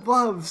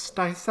loves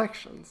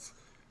dissections.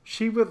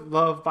 She would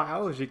love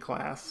biology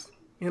class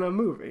in a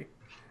movie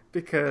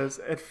because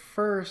at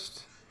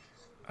first,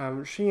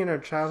 she and her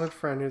childhood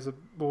friend, who's a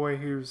boy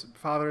whose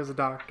father is a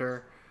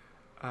doctor,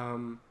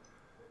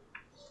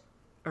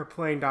 are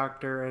playing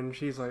doctor, and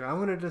she's like, I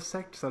want to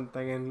dissect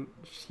something, and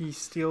he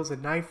steals a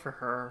knife for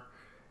her,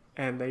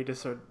 and they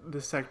just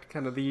dissect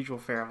kind of the usual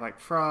fare of like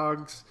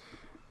frogs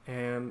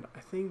and I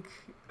think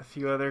a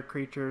few other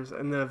creatures,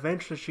 and then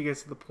eventually she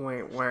gets to the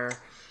point where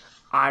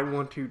I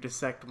want to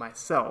dissect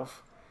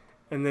myself,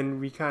 and then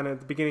we kind of,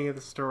 at the beginning of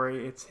the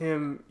story, it's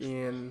him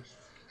in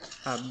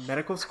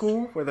medical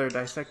school where they're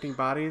dissecting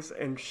bodies,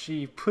 and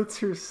she puts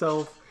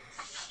herself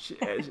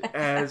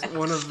as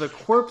one of the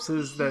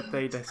corpses that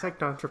they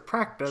dissect on for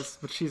practice,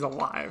 but she's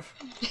alive.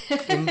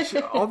 And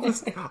all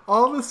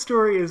the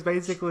story is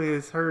basically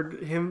her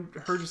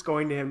just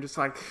going to him, just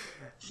like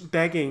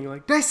begging,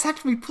 like,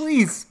 dissect me,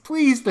 please,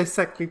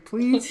 dissect me,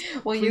 please.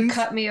 Will please. You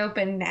cut me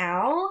open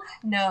now?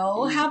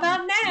 No. How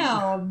about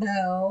now?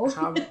 No.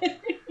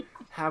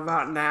 How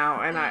about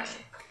now? And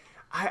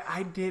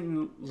I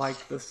didn't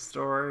like the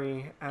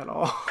story at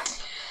all.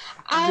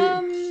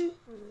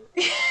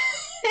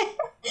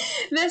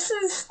 This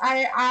is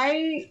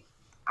I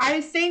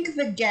think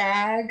the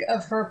gag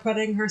of her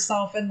putting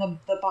herself in the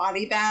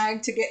body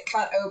bag to get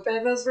cut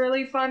open is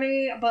really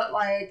funny, but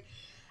like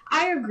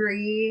I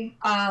agree.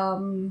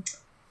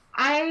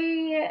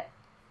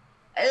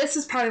 This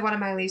is probably one of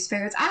my least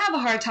favorites. I have a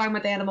hard time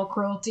with animal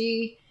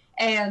cruelty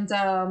and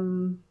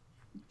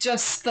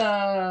just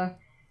the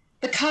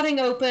cutting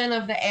open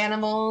of the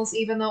animals,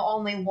 even though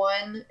only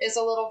one is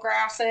a little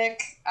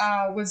graphic,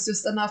 was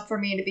just enough for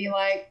me to be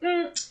like,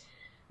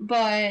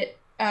 But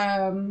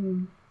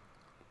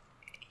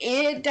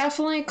it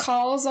definitely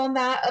calls on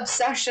that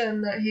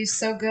obsession that he's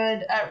so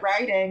good at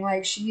writing.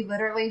 Like, she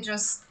literally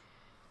just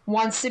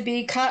wants to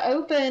be cut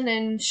open,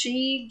 and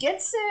she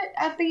gets it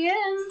at the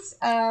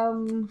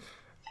end.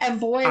 And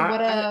boy,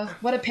 what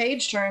a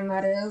page turn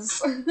that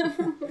is.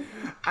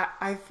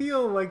 I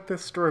feel like the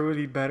story would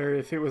be better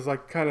if it was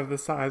like kind of the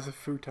size of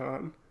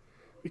Futon,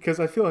 because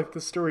I feel like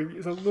the story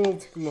is a little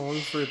too long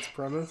for its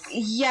premise.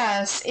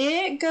 Yes,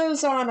 it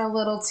goes on a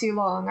little too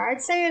long.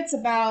 I'd say it's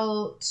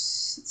about,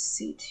 let's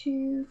see,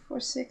 2, 4,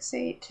 6,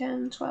 8,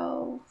 10,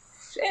 12.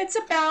 It's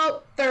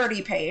about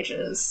 30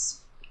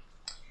 pages.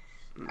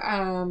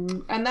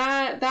 And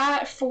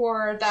that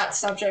for that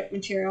subject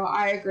material,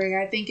 I agree.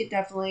 I think it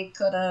definitely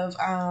could have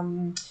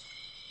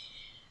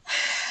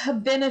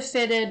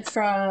benefited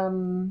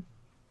from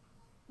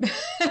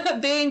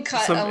being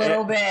cut a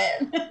little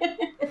bit.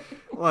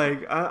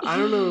 Like, I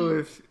don't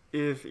know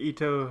if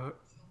Ito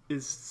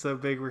is so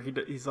big where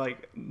he's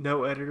like,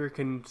 no editor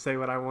can say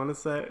what I want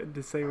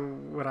to say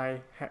what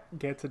I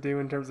get to do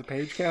in terms of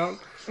page count.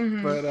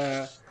 Mm-hmm.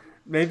 But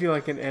maybe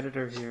like an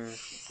editor here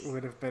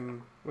would have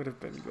been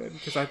good,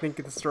 because I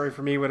think the story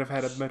for me would have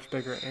had a much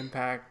bigger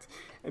impact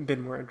and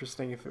been more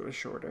interesting if it was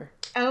shorter.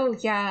 Oh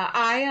yeah,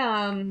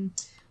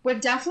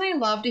 Would definitely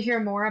love to hear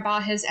more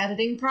about his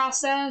editing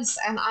process,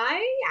 and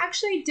I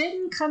actually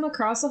didn't come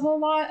across a whole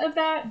lot of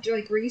that,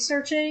 like,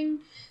 researching.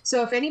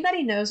 So if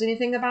anybody knows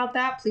anything about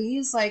that,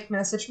 please, like,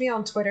 message me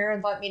on Twitter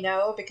and let me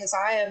know, because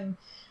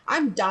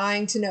I'm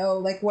dying to know,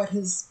 like, what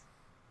his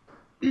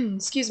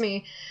excuse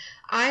me,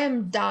 I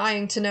am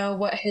dying to know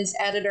what his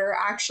editor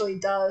actually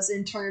does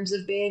in terms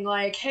of being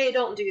like, hey,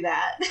 don't do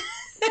that.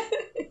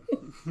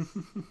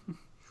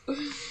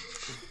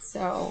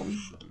 So,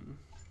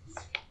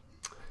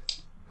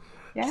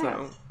 yeah.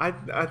 So,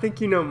 I think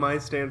you know my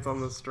stance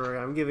on this story.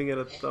 I'm giving it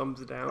a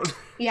thumbs down.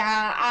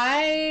 Yeah,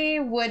 I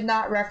would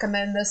not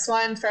recommend this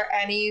one for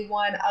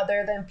anyone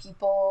other than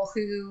people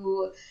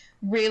who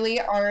really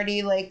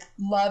already, like,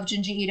 love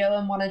Junji Ito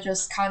and want to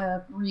just kind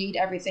of read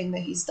everything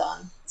that he's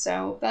done.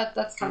 So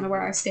that's kind of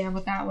where I stand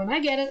with that one. I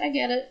get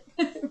it.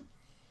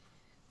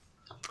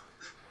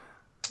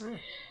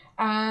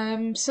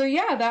 So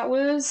yeah, that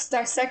was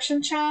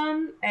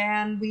Dissection-chan,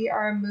 and we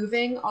are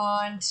moving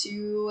on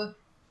to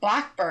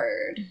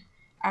Blackbird.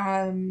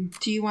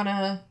 Do you want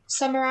to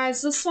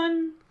summarize this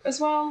one as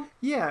well?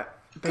 Yeah,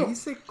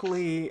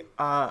 basically,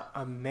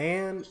 a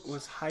man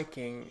was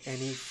hiking and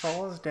he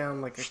falls down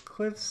like a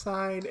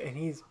cliffside and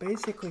he's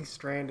basically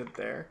stranded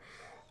there.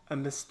 A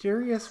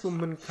mysterious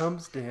woman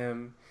comes to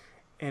him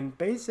and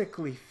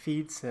basically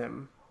feeds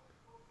him,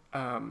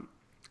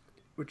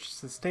 which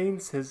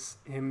sustains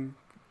him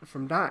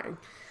from dying.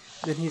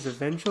 Then he's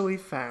eventually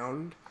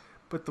found,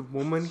 but the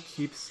woman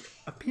keeps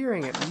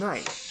appearing at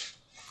night.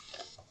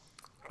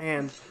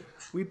 And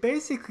we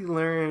basically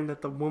learn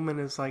that the woman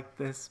is like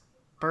this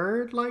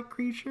bird-like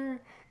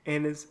creature,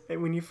 and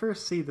when you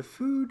first see the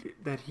food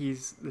that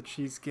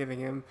she's giving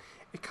him,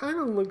 it kind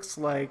of looks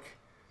like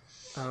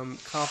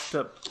coughed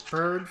up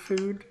bird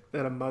food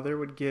that a mother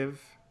would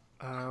give,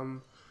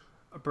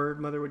 a bird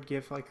mother would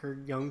give like her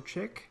young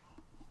chick.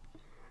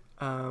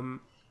 And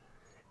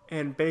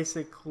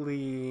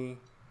basically,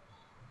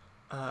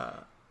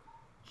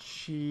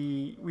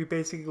 we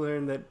basically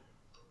learn that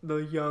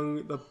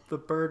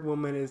the bird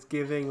woman is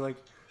giving like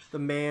the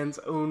man's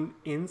own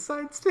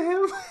insights to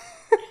him.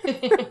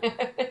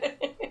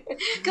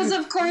 Because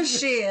of course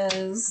she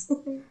is.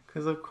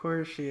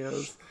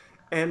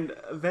 And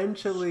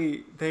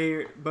eventually,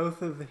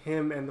 both of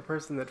him and the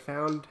person that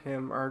found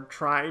him are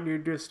trying to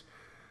just,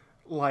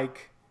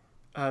 like,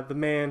 the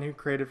man who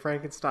created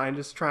Frankenstein,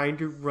 just trying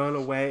to run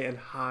away and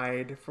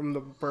hide from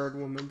the bird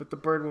woman, but the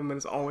bird woman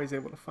is always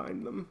able to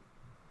find them.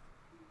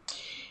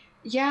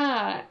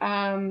 Yeah,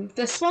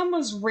 this one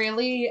was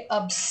really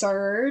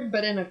absurd,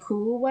 but in a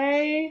cool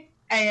way,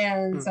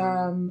 and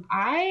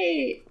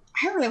I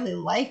really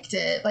liked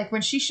it. Like,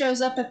 when she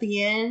shows up at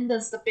the end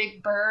as the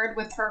big bird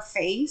with her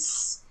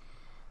face,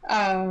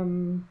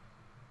 that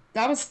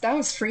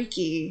was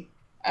freaky.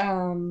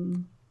 I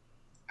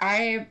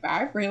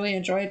really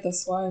enjoyed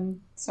this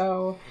one.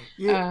 So,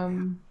 yeah,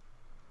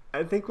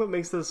 I think what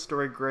makes this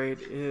story great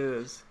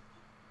is,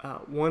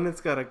 one,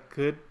 it's got a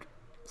good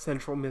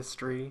central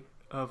mystery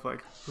of,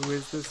 like, who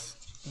is this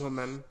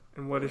woman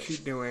and what is she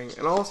doing,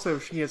 and also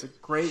she has a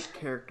great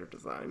character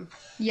design.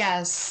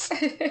 Yes.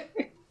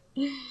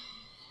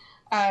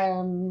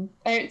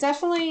 It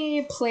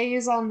definitely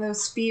plays on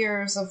those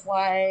fears of,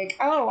 like,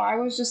 oh, I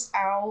was just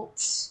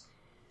out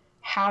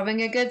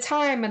having a good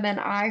time and then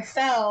I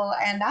fell,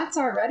 and that's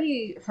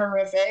already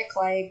horrific.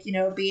 Like, you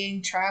know,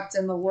 being trapped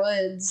in the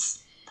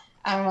woods,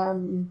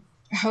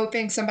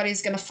 hoping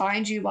somebody's gonna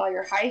find you while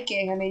you're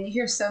hiking. I mean, you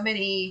hear so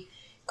many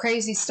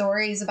crazy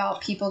stories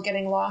about people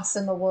getting lost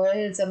in the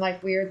woods and,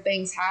 like, weird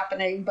things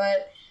happening,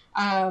 but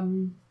I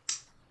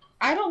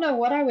don't know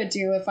what I would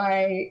do if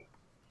I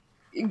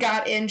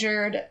got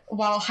injured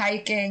while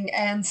hiking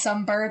and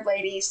some bird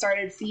lady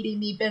started feeding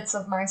me bits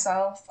of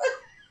myself.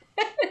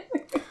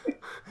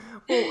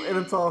 Well, and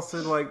it's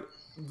also like,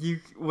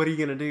 what are you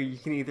gonna do? You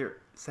can either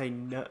say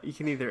no, you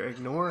can either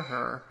ignore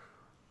her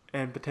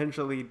and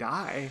potentially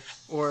die,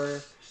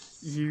 or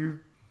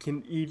you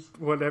can eat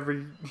whatever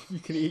you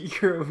can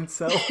eat your own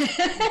self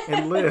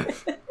and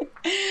live.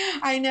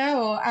 I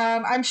know.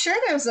 I'm sure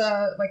there's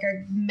a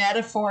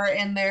metaphor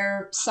in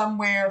there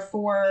somewhere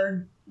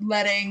for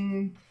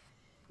letting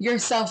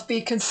yourself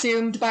be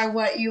consumed by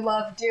what you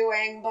love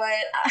doing, but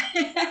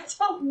I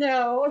don't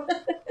know.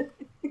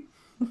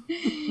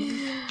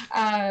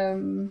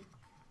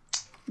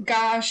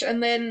 Gosh,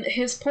 and then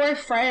his poor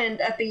friend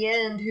at the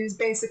end, who's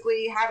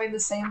basically having the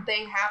same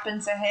thing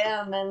happen to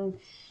him, and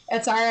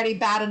it's already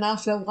bad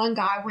enough that one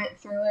guy went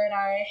through it.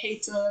 I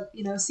hate to,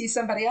 see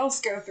somebody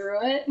else go through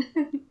it.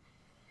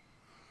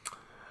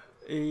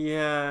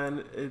 Yeah,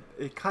 and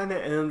it kind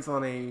of ends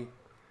on a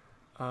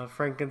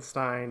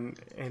Frankenstein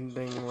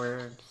ending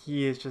where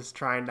he is just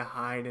trying to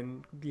hide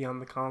and be on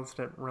the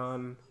constant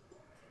run,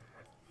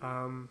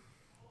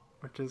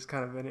 which is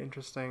kind of an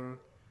interesting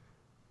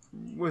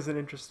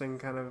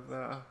kind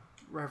of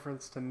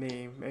reference to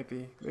me,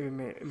 maybe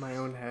in my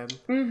own head.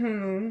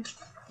 Mm-hmm.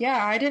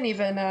 Yeah, I didn't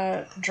even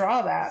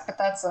draw that, but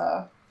that's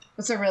a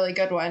really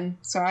good one.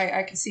 So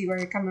I can see where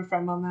you're coming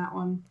from on that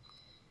one.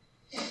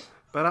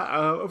 But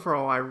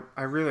overall,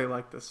 I really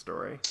like this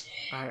story.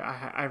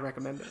 I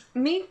recommend it.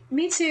 Me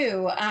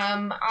too.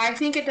 I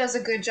think it does a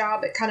good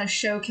job at kind of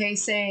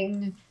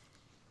showcasing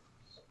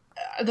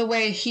the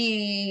way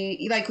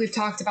he, like we've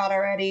talked about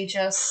already,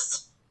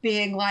 just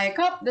being like,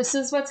 oh, this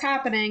is what's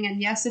happening,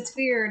 and yes, it's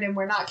weird, and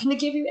we're not going to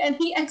give you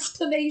any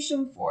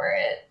explanation for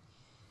it.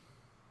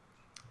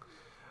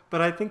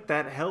 But I think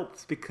that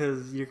helps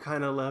because you're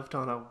kind of left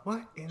on a,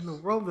 what in the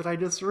world did I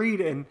just read?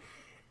 And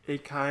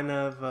it kind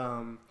of,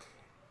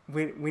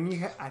 when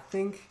you, I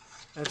think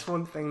that's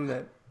one thing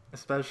that,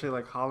 especially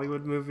like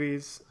Hollywood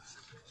movies,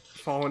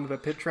 fall into the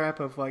pit trap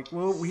of like,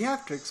 well, we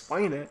have to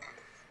explain it.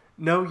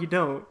 No, you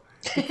don't.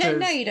 Because,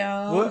 no, you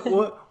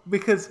don't.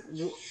 Because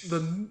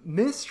the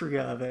mystery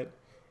of it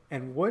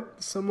and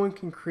what someone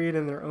can create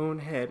in their own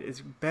head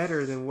is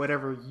better than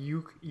whatever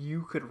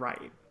you could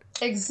write.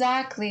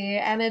 Exactly,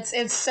 and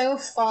it's so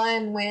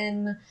fun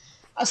when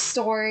a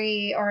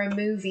story or a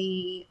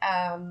movie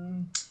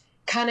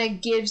kind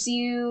of gives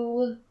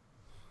you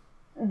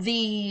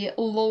the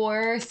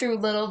lore through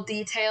little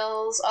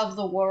details of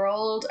the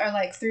world, or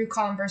like through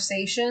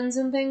conversations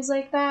and things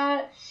like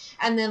that.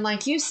 And then,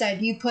 like you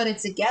said, you put it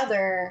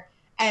together,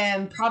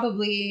 and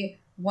probably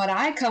what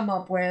I come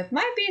up with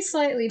might be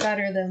slightly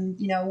better than,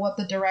 you know, what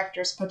the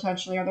directors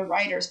potentially or the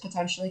writers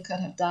potentially could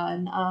have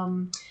done.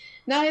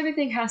 Not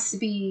everything has to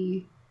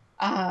be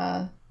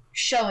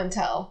show and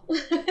tell.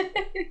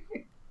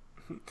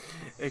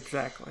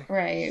 Exactly.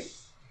 Right.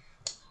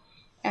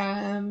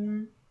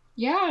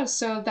 Yeah,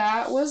 so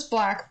that was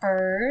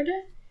Blackbird.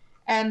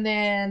 And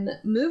then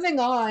moving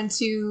on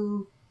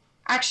to...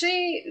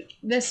 Actually,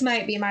 this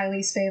might be my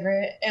least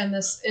favorite in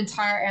this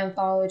entire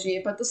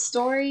anthology, but the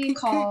story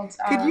called...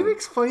 Could you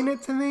explain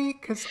it to me?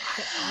 Because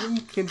I'm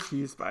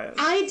confused by it.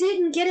 I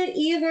didn't get it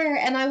either,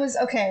 and I was...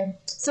 Okay,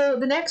 so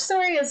the next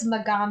story is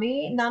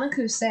Megami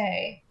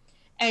Nanakusei,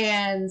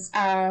 and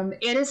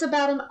it is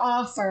about an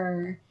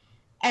author,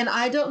 and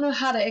I don't know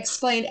how to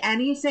explain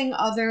anything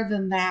other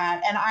than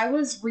that. And I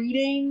was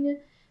reading,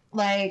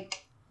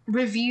 like,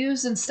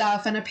 reviews and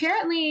stuff, and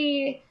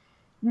apparently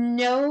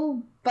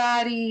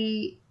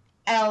nobody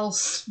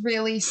else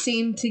really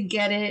seemed to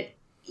get it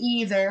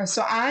either.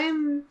 So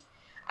I'm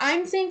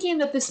thinking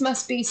that this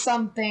must be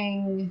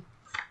something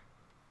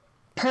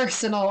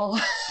personal.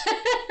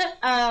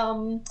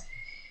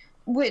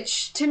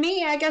 Which, to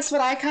me, I guess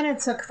what I kind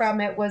of took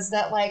from it was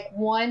that, like,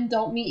 one,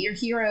 don't meet your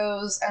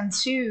heroes, and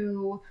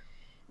two,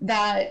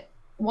 that,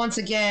 once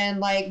again,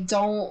 like,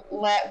 don't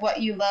let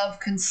what you love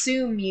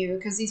consume you,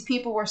 because these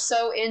people were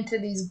so into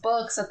these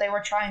books that they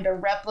were trying to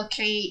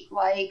replicate,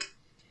 like,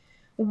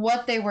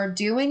 what they were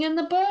doing in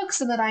the books,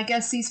 and then I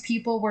guess these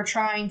people were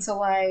trying to,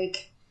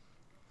 like,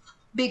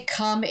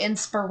 become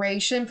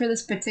inspiration for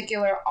this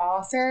particular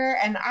author,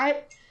 and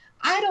I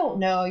don't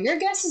know. Your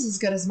guess is as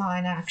good as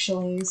mine,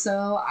 actually.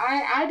 So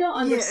I don't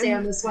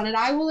understand this one, and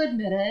I will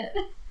admit it.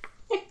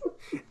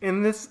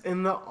 And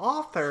the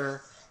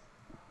author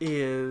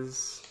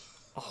is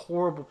a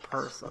horrible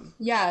person.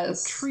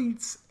 Yes.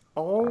 Treats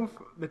the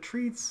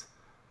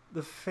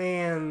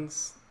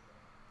fans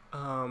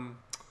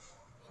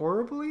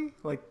horribly.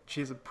 Like,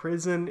 she's a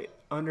prison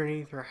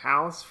underneath her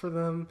house for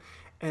them,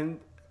 and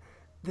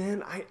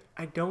then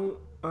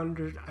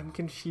I'm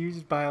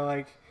confused by,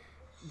 like,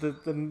 the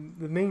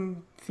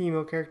main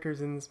female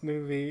characters in this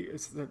movie in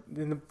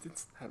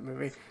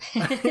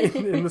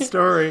the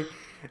story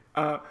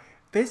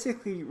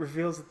basically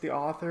reveals that the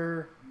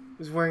author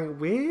is wearing a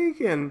wig,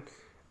 and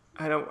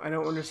I don't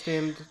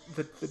understand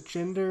the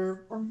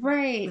gender.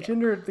 Right. The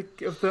gender of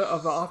the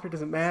author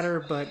doesn't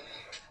matter, but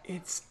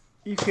it's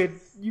you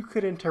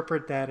could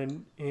interpret that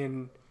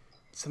in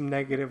some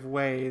negative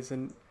ways,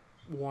 and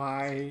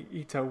why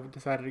Ito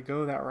decided to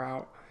go that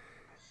route,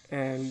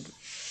 and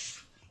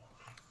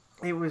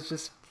it's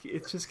just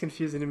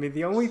confusing to me.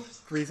 The only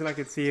reason I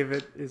could see of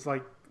it is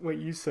like what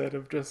you said,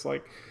 of just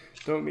like,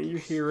 don't meet your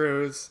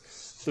heroes,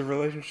 the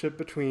relationship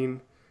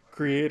between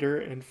creator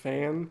and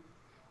fan.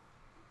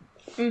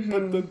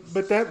 Mm-hmm.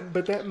 But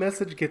that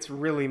message gets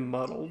really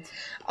muddled.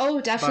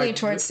 Oh, definitely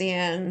towards the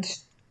end.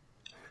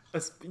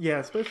 Yeah,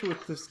 especially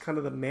with this kind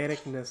of the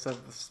manicness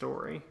of the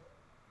story.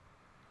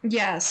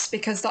 Yes,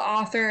 because the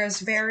author is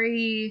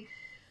very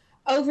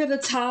over the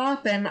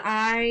top, and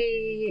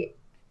I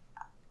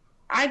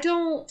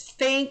don't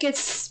think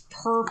it's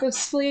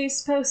purposefully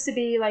supposed to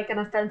be, like, an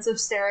offensive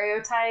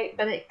stereotype,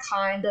 but it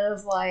kind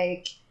of,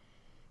 like,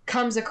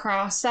 comes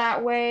across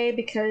that way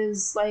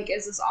because, like,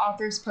 is this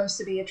author supposed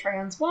to be a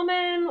trans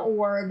woman,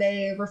 or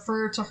they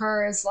refer to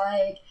her as,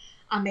 like,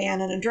 a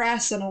man in a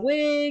dress and a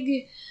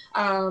wig,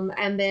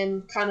 and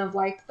then kind of,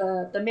 like,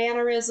 the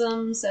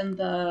mannerisms and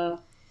the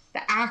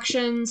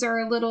actions are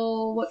a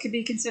little what could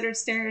be considered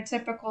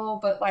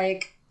stereotypical, but,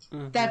 like,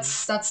 mm-hmm.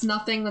 That's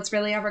nothing that's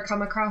really ever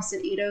come across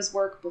in Ito's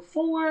work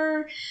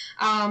before.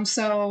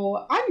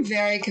 So I'm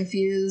very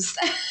confused.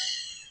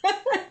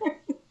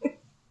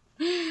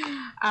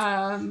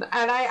 And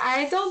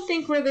I don't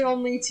think we're the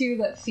only two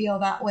that feel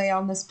that way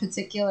on this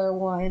particular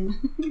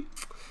one.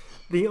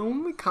 The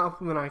only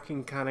compliment I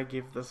can kind of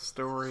give the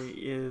story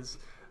is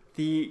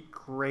the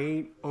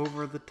great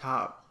over the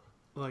top,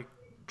 like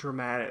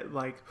dramatic,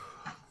 like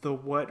the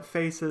what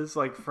faces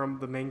like from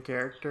the main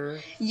character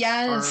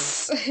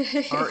Yes.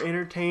 are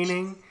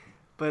entertaining,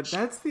 but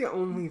that's the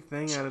only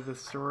thing out of the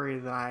story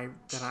that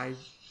I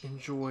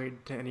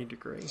enjoyed to any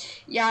degree.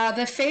 Yeah,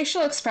 the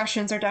facial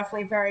expressions are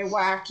definitely very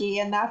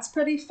wacky, and that's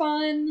pretty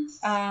fun.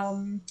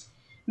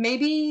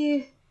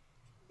 Maybe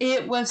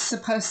it was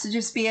supposed to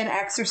just be an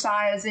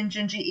exercise in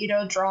Junji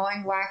Ito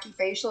drawing wacky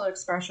facial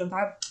expressions.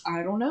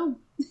 I don't know.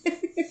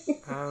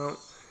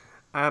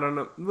 I don't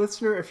know.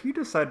 Listener, if you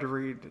decide to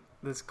read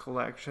this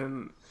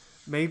collection,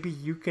 maybe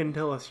you can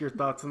tell us your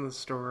thoughts on the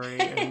story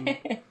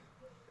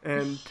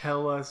and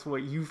tell us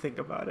what you think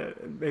about it.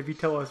 And maybe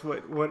tell us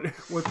what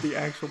the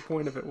actual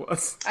point of it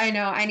was. I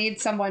know. I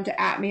need someone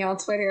to at me on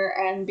Twitter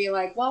and be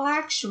like, well,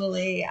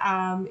 actually,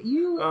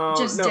 you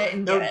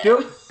didn't get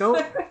it.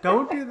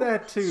 Don't do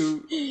that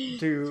to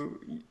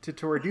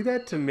Tori. Do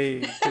that to me.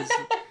 Because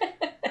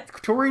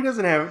Tori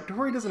doesn't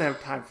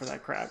have time for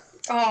that crap.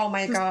 Oh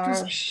my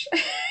gosh.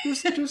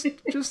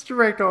 Just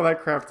direct all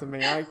that crap to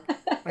me. I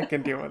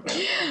can deal with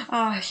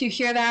it. You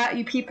hear that,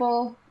 you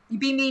people? You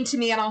be mean to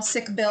me and I'll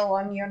sick Bill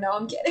on you. No,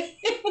 I'm kidding.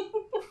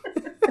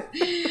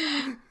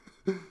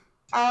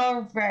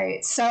 All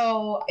right.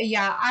 So,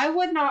 yeah, I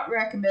would not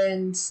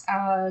recommend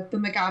the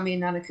Megami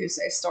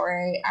Nanakusei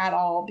story at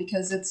all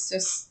because it's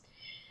just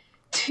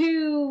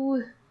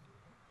too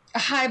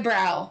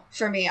highbrow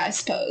for me, I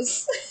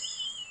suppose.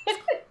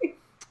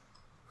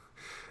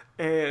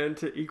 And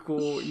to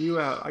equal you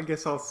out, I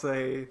guess I'll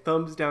say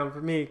thumbs down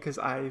for me because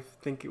I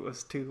think it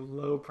was too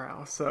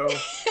lowbrow. So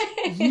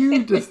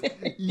you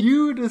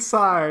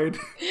decide.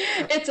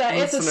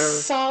 It's a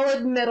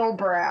solid middle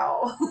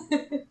brow.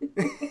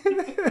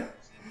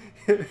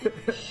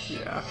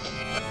 Yeah.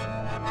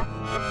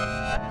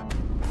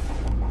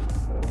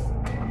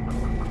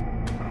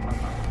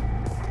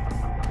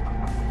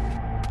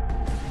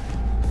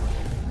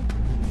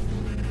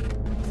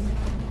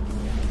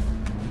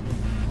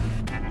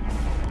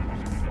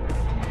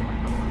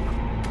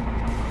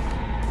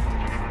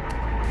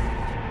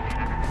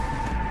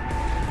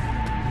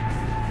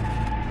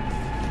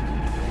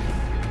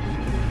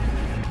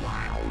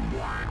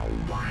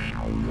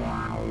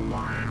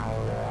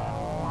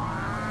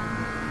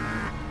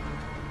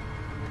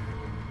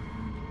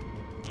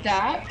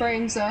 That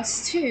brings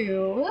us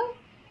to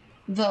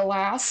the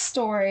last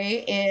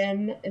story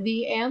in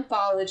the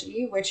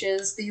anthology, which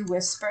is The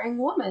Whispering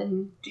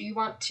Woman. Do you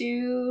want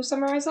to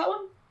summarize that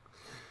one?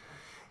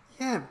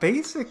 Yeah,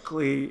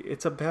 basically,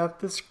 it's about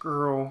this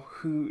girl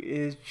who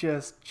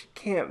she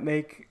can't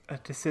make a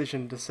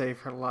decision to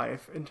save her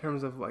life in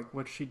terms of, like,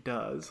 what she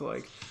does.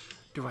 Like,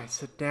 do I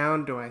sit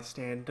down? Do I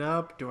stand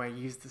up? Do I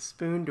use the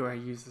spoon? Do I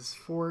use this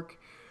fork?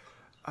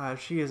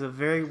 She is a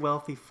very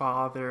wealthy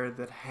father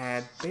that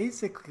had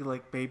basically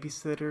like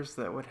babysitters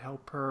that would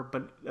help her,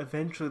 but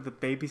eventually the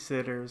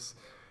babysitters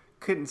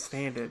couldn't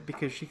stand it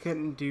because she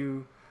couldn't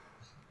do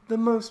the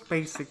most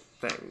basic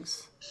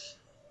things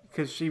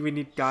because she would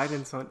need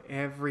guidance on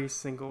every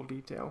single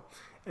detail.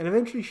 And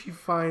eventually she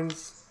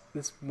finds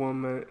this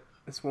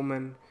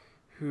woman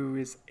who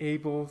is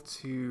able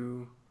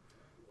to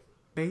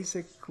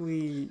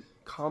basically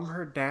calm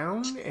her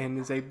down and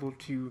is able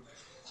to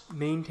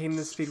maintain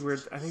the speed where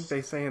I think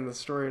they say in the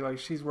story like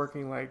she's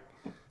working like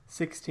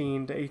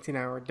 16 to 18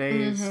 hour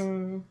days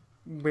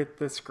with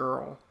this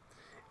girl.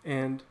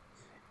 And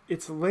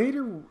it's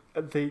later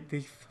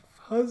the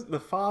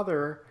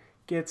father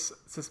gets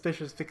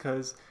suspicious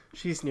because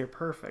she's near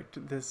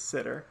perfect, this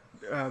sitter.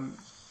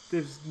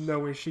 There's no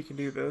way she can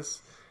do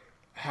this.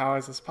 How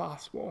is this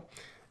possible?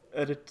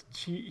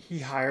 He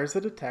hires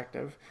a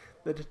detective.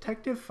 The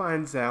detective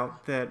finds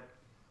out that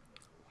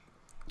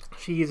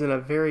she is in a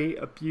very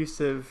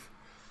abusive,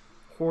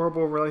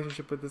 horrible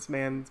relationship with this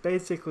man. It's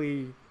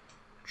basically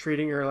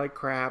treating her like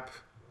crap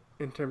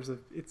in terms of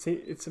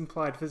it's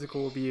implied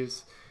physical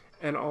abuse,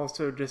 and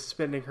also just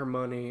spending her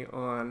money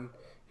on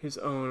his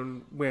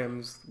own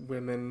whims,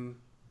 women,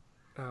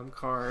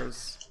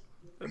 cars,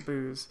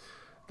 booze,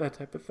 that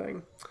type of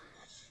thing.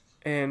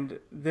 And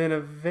then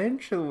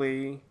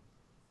eventually,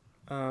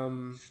 I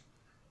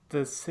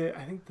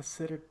think the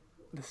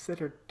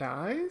sitter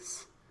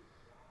dies.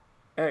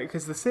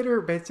 Because the sitter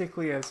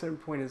basically at a certain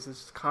point is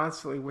just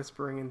constantly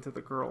whispering into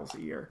the girl's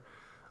ear,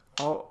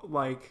 all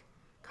like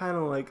kind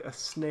of like a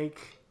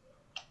snake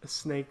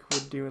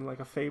would do in like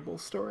a fable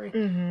story.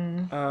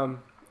 Mm-hmm.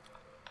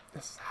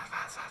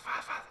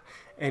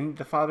 And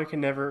the father can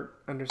never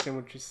understand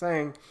what she's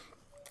saying,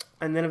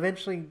 and then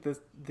eventually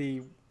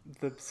the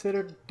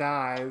sitter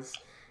dies,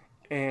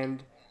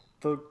 and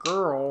the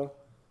girl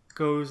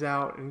goes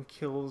out and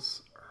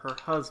kills her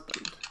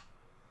husband.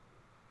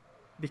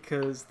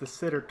 Because the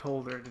sitter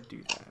told her to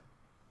do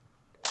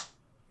that.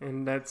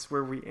 And that's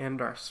where we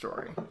end our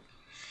story.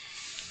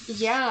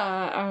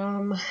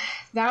 Yeah,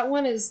 that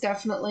one is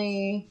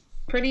definitely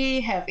pretty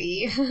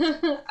heavy.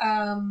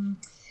 And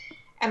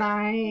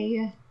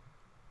I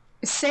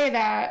say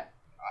that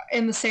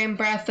in the same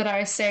breath that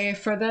I say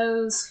for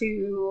those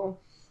who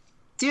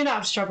do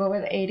not struggle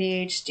with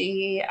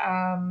ADHD.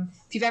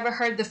 If you've ever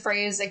heard the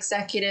phrase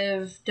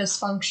executive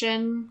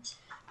dysfunction,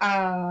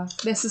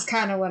 this is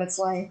kind of what it's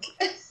like.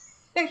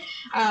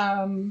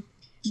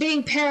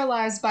 Being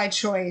paralyzed by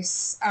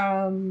choice.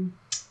 And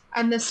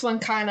this one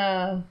kind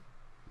of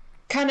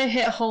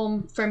hit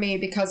home for me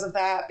because of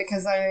that,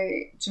 because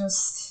I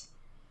just,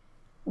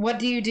 what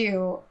do you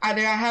do?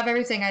 Either I have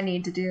everything I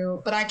need to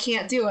do, but I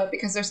can't do it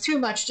because there's too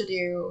much to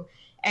do,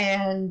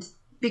 and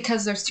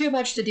because there's too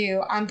much to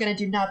do, I'm going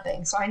to do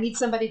nothing. So I need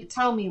somebody to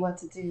tell me what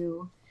to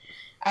do.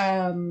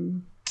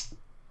 And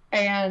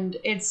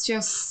it's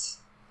just,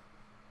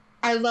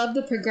 I love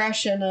the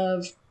progression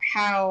of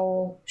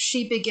how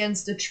she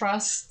begins to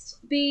trust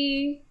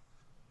the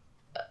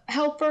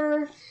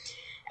helper,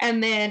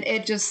 and then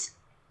it just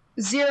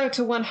 0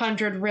 to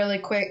 100 really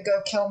quick,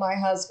 go kill my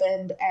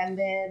husband, and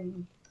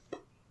then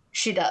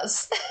she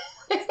does.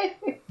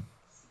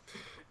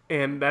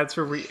 And that's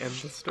where we end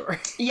the story.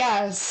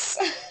 Yes.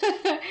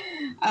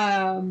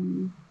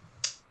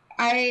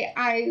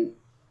 I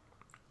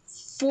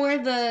for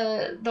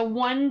the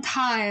one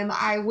time,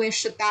 I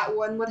wish that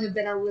one would have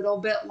been a little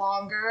bit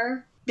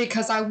longer,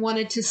 because I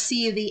wanted to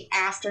see the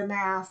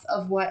aftermath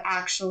of what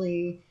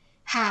actually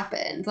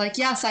happened. Like,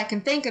 yes, I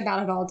can think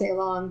about it all day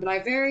long, but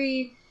I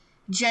very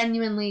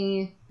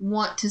genuinely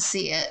want to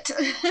see it.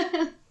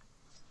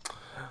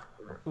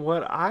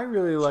 What I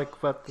really like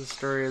about the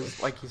story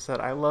is, like you said,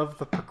 I love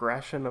the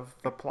progression of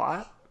the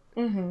plot.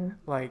 Mm-hmm.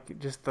 Like,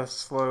 just the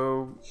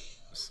slow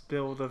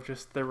build of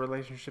just the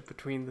relationship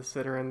between the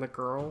sitter and the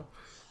girl.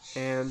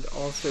 And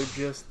also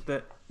just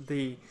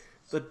the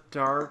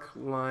dark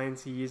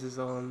lines he uses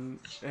on,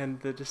 and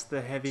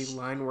the heavy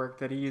line work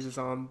that he uses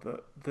on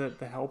the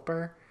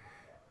helper.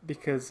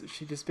 Because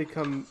she just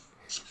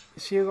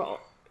she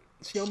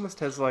almost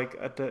has like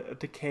a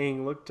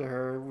decaying look to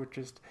her, with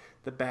just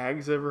the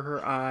bags over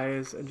her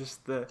eyes and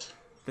just the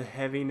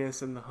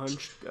heaviness and the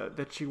hunch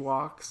that she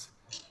walks.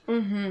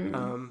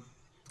 Mm-hmm.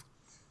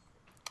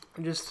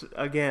 Just,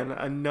 again,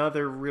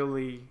 another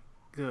really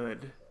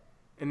good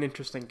and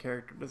interesting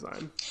character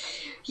design.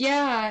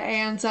 Yeah,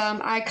 and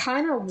I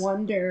kind of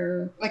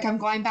wonder, like, I'm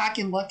going back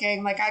and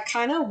looking, like, I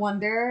kind of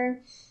wonder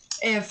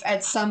if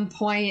at some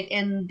point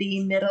in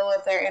the middle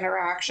of their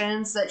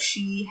interactions that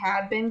she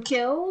had been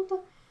killed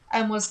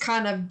and was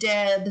kind of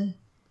dead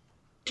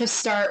to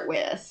start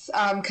with,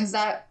 because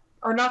that,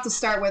 or not to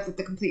start with at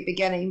the complete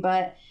beginning,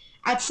 but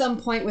at some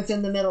point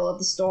within the middle of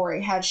the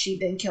story, had she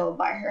been killed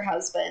by her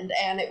husband,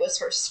 and it was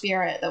her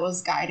spirit that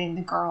was guiding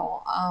the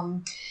girl.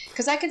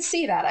 Because I could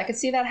see that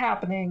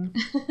happening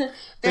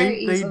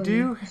very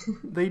easily.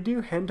 They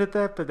do hint at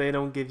that, but they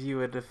don't give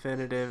you a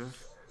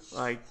definitive,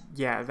 like,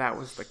 yeah, that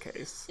was the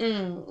case.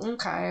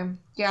 Okay.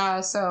 Yeah,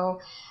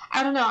 so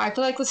I don't know. I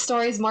feel like the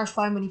story is more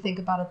fun when you think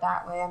about it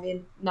that way. I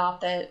mean,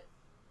 not that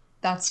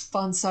that's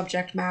fun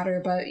subject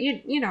matter, but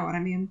you know what I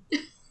mean.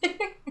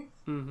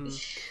 Mm-hmm.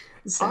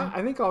 So.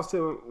 I think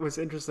also what's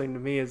interesting to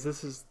me is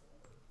this is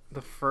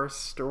the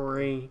first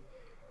story,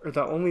 or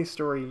the only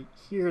story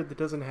here that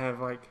doesn't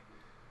have, like,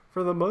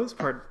 for the most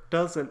part,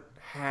 doesn't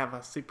have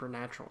a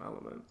supernatural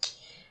element.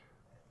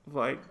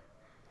 Like,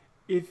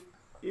 if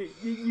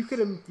you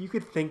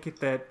could think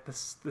that the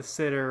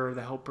sitter or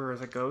the helper is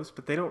a ghost,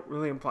 but they don't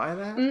really imply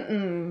that.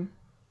 Mm-mm.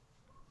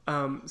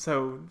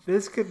 So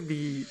this could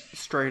be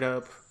straight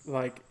up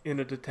like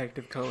in a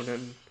Detective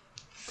Conan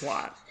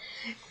plot.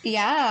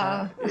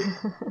 Yeah.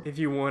 If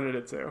you wanted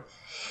it to.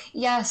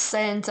 Yes,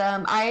 and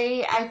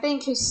I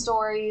think his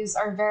stories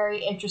are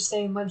very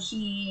interesting when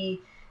he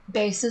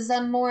bases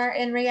them more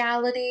in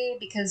reality,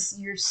 because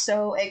you're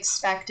so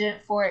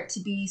expectant for it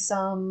to be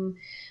some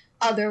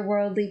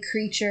otherworldly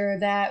creature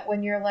that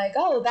when you're like,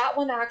 oh, that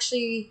one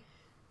actually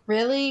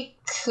really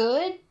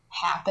could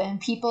happen.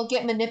 People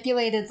get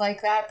manipulated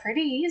like that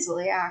pretty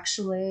easily,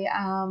 actually.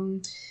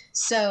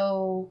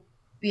 So,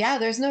 yeah,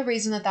 there's no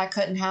reason that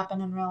couldn't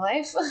happen in real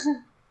life.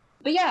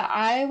 But yeah,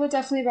 I would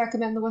definitely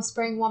recommend The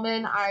Whispering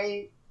Woman.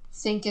 I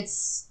think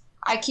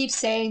I keep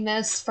saying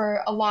this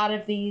for a lot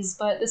of these,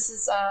 but this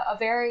is a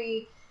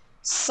very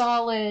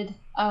solid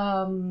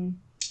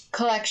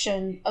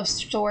collection of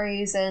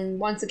stories, and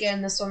once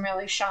again, this one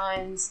really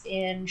shines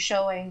in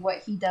showing what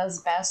he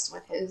does best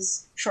with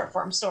his short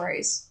form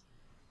stories.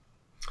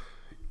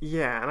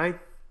 Yeah, and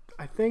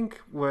I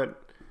think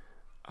what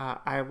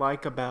I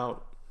like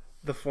about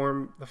the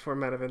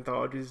format of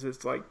anthologies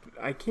is, like,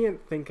 I can't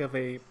think of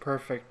a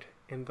perfect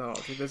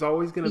anthology. There's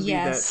always going to be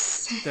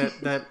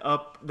that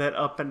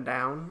up and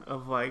down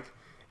of, like,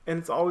 and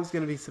it's always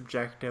going to be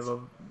subjective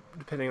of,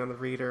 depending on the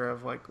reader,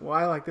 of like, well,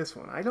 I like this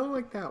one, I don't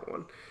like that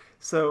one.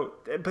 So,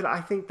 but I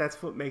think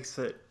that's what makes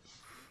it,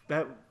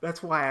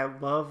 that's why I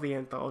love the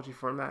anthology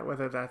format,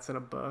 whether that's in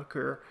a book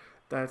or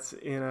that's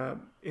in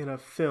a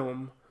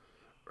film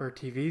or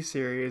TV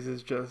series,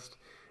 is just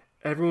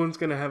everyone's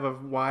going to have a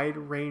wide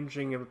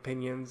ranging of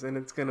opinions, and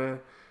it's going to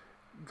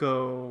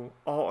go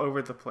all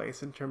over the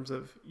place in terms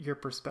of your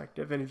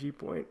perspective and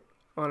viewpoint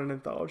on an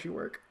anthology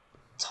work.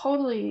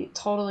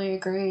 Totally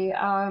agree.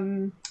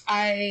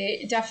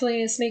 I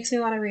definitely, this makes me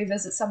want to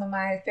revisit some of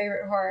my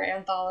favorite horror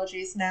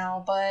anthologies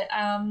now, but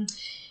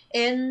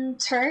in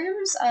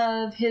terms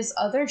of his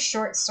other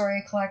short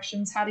story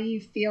collections, how do you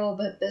feel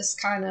that this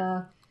kind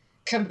of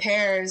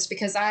compares?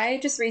 Because I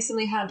just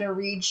recently had to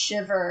read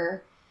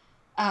Shiver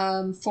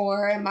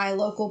for my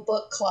local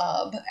book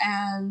club,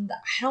 and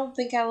I don't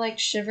think I like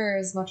Shiver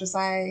as much as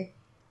I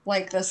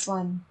like this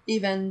one,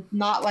 even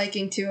not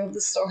liking two of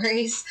the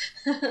stories.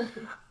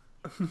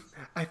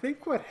 I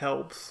think what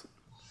helps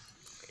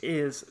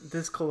is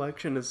this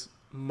collection is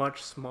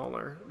much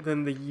smaller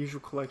than the usual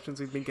collections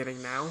we've been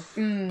getting now.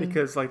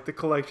 Because like the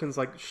collections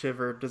like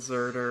Shiver,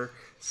 Deserter,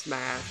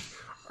 Smash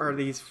are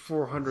these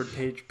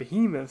 400-page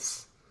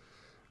behemoths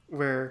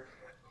where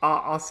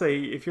I'll say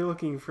if you're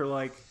looking for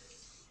like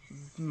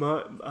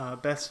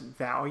best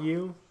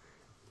value,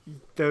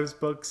 those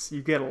books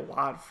you get a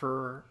lot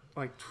for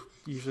like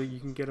usually you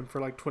can get them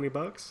for like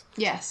 $20.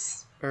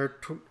 Yes. Or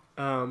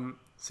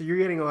so you're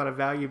getting a lot of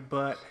value,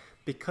 but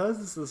because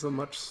this is a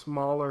much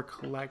smaller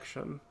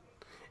collection,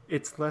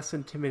 it's less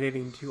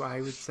intimidating to,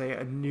 I would say,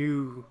 a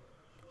new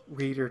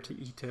reader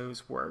to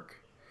Ito's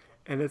work.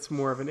 And it's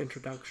more of an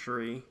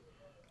introductory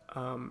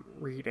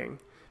reading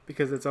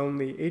because it's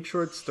only 8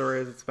 short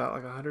stories. It's about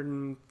like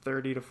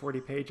 130 to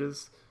 40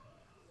 pages.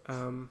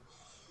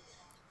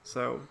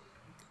 So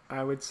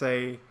I would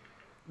say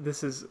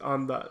this is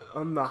on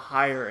the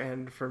higher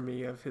end for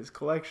me of his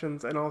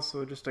collections, and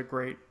also just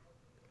a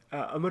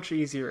much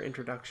easier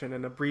introduction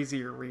and a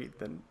breezier read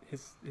than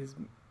his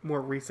more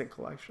recent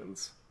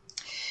collections.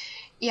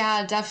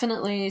 Yeah,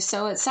 definitely.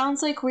 So it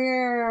sounds like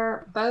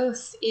we're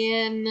both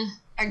in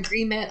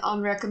agreement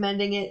on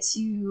recommending it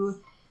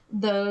to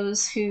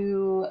those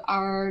who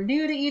are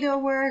new to Ito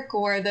work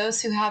or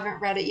those who haven't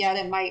read it yet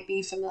and might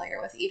be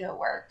familiar with Ito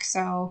work.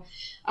 So,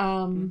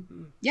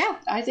 yeah,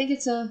 I think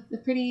it's a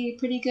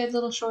pretty good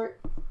little short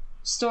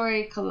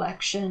story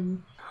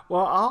collection.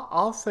 Well,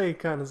 I'll say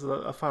kind of as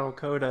a final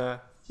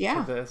coda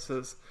to this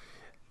is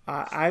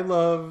I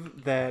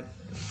love that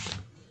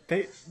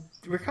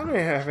we're kind of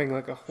having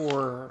like a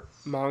horror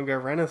manga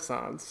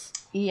renaissance.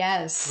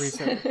 Yes.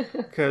 Recently,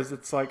 because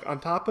it's like on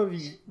top of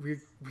we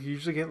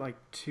usually get like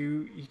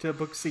 2 Ito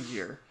books a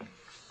year,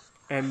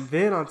 and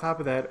then on top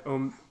of that,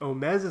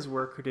 Omez's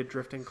work, who did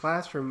Drifting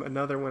Classroom,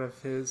 another one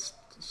of his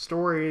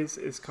stories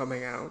is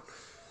coming out.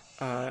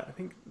 I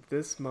think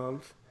this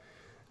month.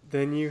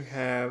 Then you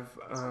have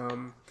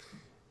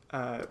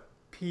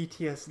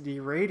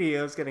PTSD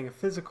Radio is getting a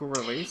physical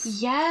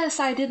release. Yes,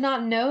 I did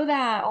not know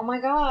that. Oh my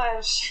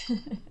gosh.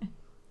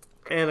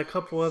 And a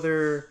couple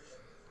other.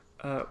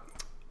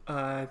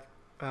 I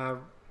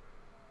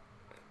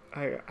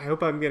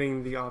hope I'm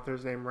getting the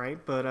author's name right,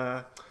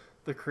 but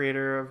the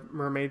creator of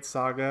Mermaid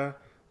Saga,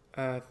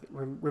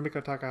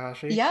 Rumiko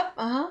Takahashi. Yep.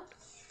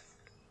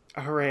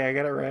 Hooray! I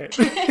got it right.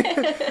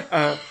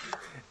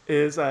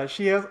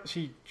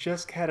 She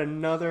just had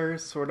another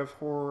sort of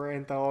horror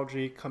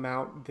anthology come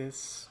out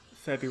this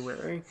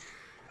February,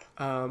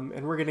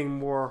 and we're getting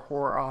more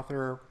horror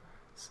author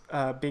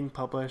being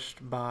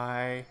published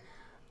by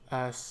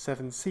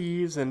Seven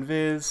Seas and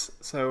Viz.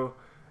 So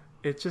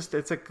it's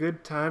a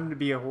good time to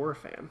be a horror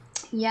fan.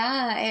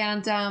 Yeah,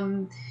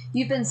 and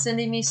you've been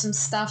sending me some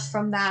stuff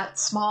from that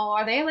small.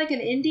 Are they like an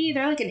indie?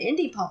 They're like an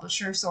indie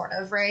publisher, sort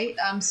of, right?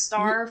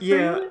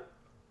 Starfruit.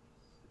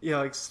 Yeah,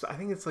 like I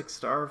think it's like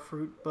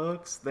Starfruit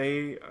Books.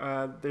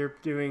 They're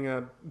doing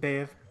I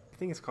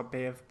think it's called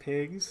Bay of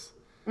Pigs,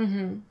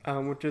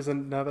 which is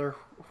another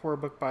horror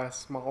book by a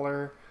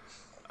smaller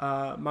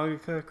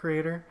mangaka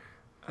creator.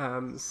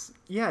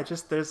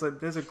 Just there's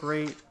a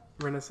great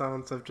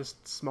renaissance of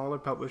just smaller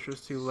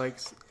publishers too, like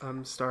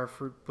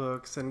Starfruit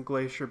Books and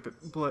Glacier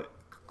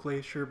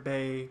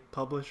Bay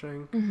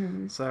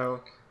Publishing.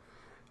 So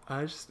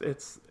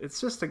it's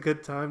just a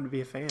good time to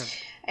be a fan.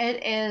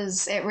 It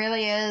is. It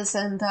really is.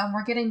 And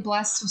we're getting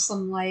blessed with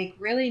some like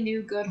really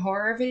new good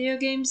horror video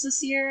games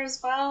this year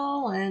as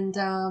well. And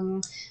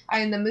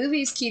the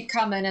movies keep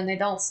coming and they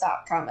don't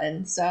stop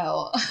coming.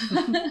 So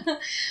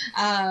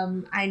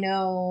I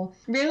know.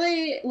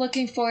 Really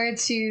looking forward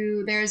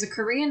to, there's a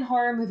Korean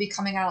horror movie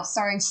coming out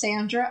starring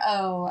Sandra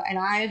Oh, and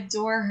I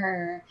adore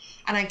her.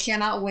 And I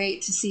cannot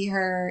wait to see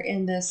her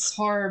in this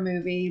horror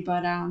movie.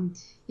 But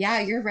yeah,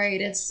 you're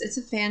right. It's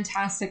a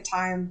fantastic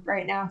time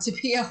right now to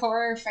be a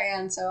horror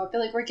fan. So I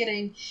feel like we're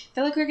getting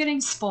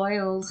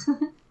spoiled.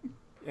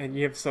 And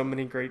you have so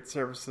many great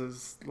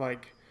services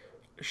like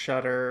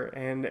Shudder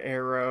and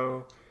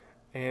Arrow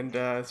and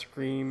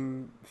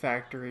Scream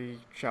Factory,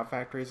 Shout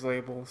Factory's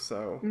label.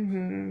 So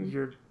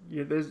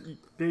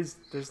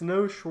there's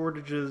no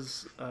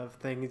shortages of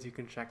things you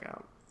can check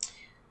out.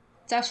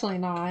 Definitely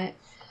not.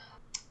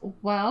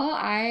 Well,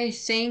 I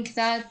think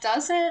that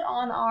does it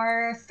on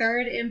our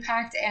third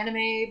Impact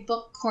Anime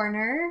Book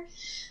Corner.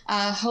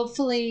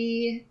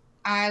 Hopefully,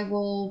 I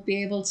will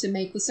be able to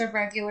make this a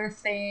regular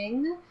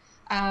thing,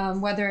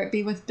 whether it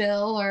be with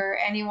Bill or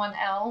anyone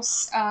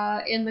else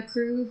in the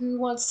crew who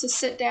wants to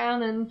sit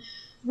down and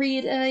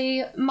read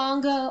a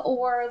manga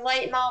or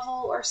light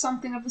novel or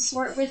something of the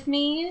sort with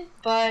me.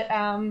 But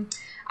I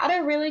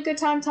had a really good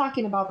time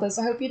talking about this.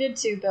 I hope you did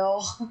too,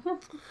 Bill.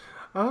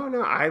 Oh,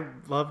 no, I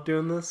love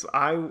doing this.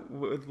 I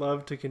would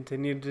love to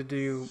continue to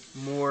do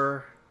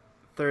more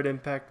Third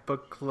Impact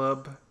Book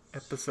Club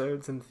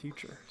episodes in the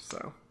future,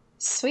 so...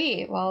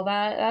 Sweet. Well,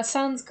 that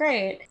sounds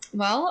great.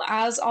 Well,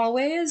 as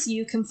always,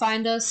 you can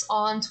find us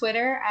on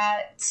Twitter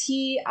at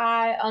TI_anime.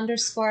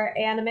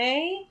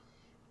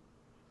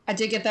 I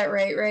did get that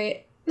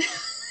right?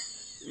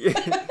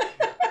 Yeah.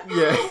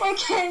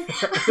 Okay.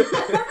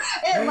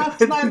 It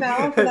left my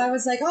mouth, and I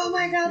was like, "Oh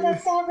my god,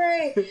 that's not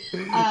right."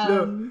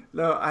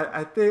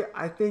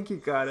 I think you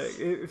got it.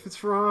 If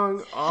it's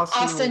wrong,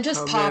 Austin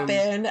just pop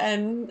in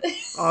and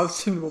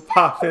Austin will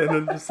pop in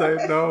and just say,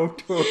 "No,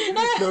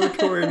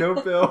 Tori, no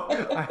Bill."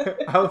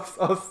 I'll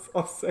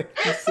say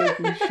the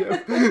second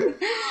ship and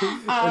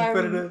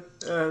put it in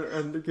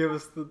and give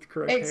us the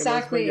correct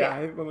exactly.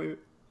 Handles. But yeah,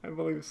 I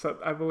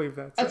believe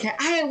that's okay. It.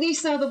 I at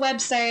least know the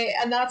website,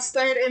 and that's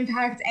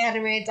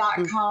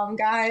thirdimpactanime.com,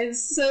 guys.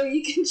 So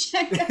you can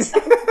check us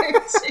out there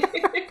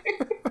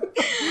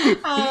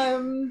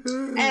too.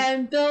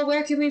 And Bill,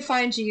 where can we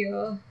find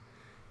you?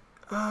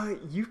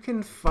 You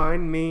can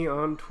find me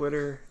on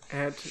Twitter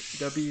at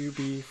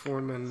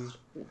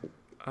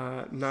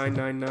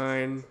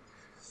WBForeman999.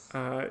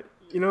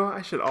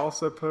 I should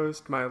also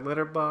post my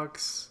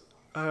Letterboxd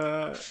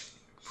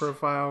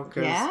profile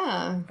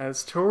because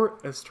as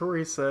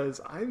Tori says,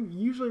 I'm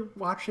usually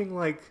watching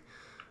like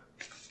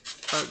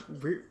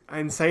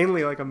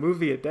insanely like a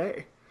movie a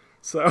day.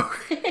 So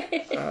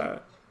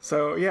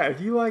if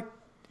you like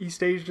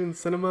East Asian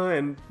cinema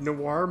and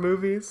noir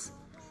movies,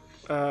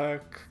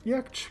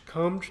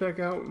 come check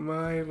out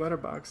my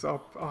Letterboxd.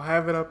 I'll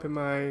have it up in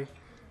my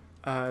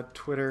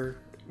Twitter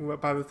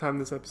by the time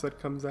this episode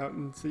comes out,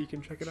 and so you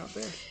can check it out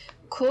there.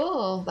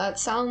 Cool. That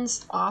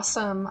sounds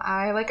awesome.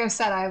 I like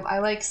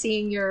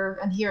seeing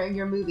and hearing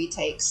your movie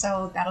takes,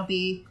 so that'll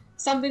be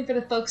something for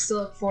the folks to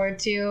look forward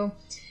to.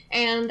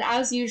 And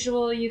as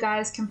usual, you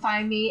guys can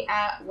find me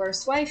at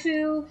Worst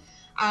Waifu.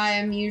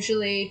 I'm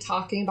usually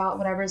talking about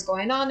whatever's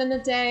going on in the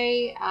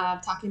day,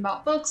 talking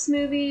about books,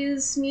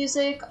 movies,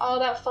 music, all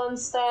that fun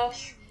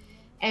stuff.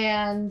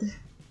 And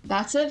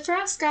that's it for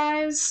us,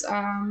 guys.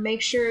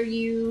 Make sure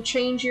you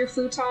change your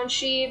futon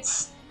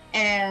sheets.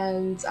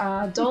 And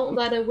don't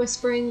let a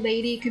whispering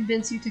lady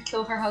convince you to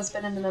kill her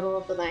husband in the middle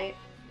of the night.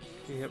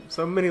 Yep,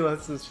 so many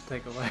lessons to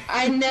take away.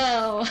 I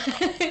know.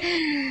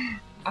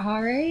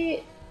 All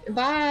right.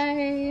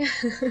 Bye.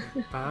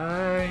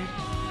 Bye.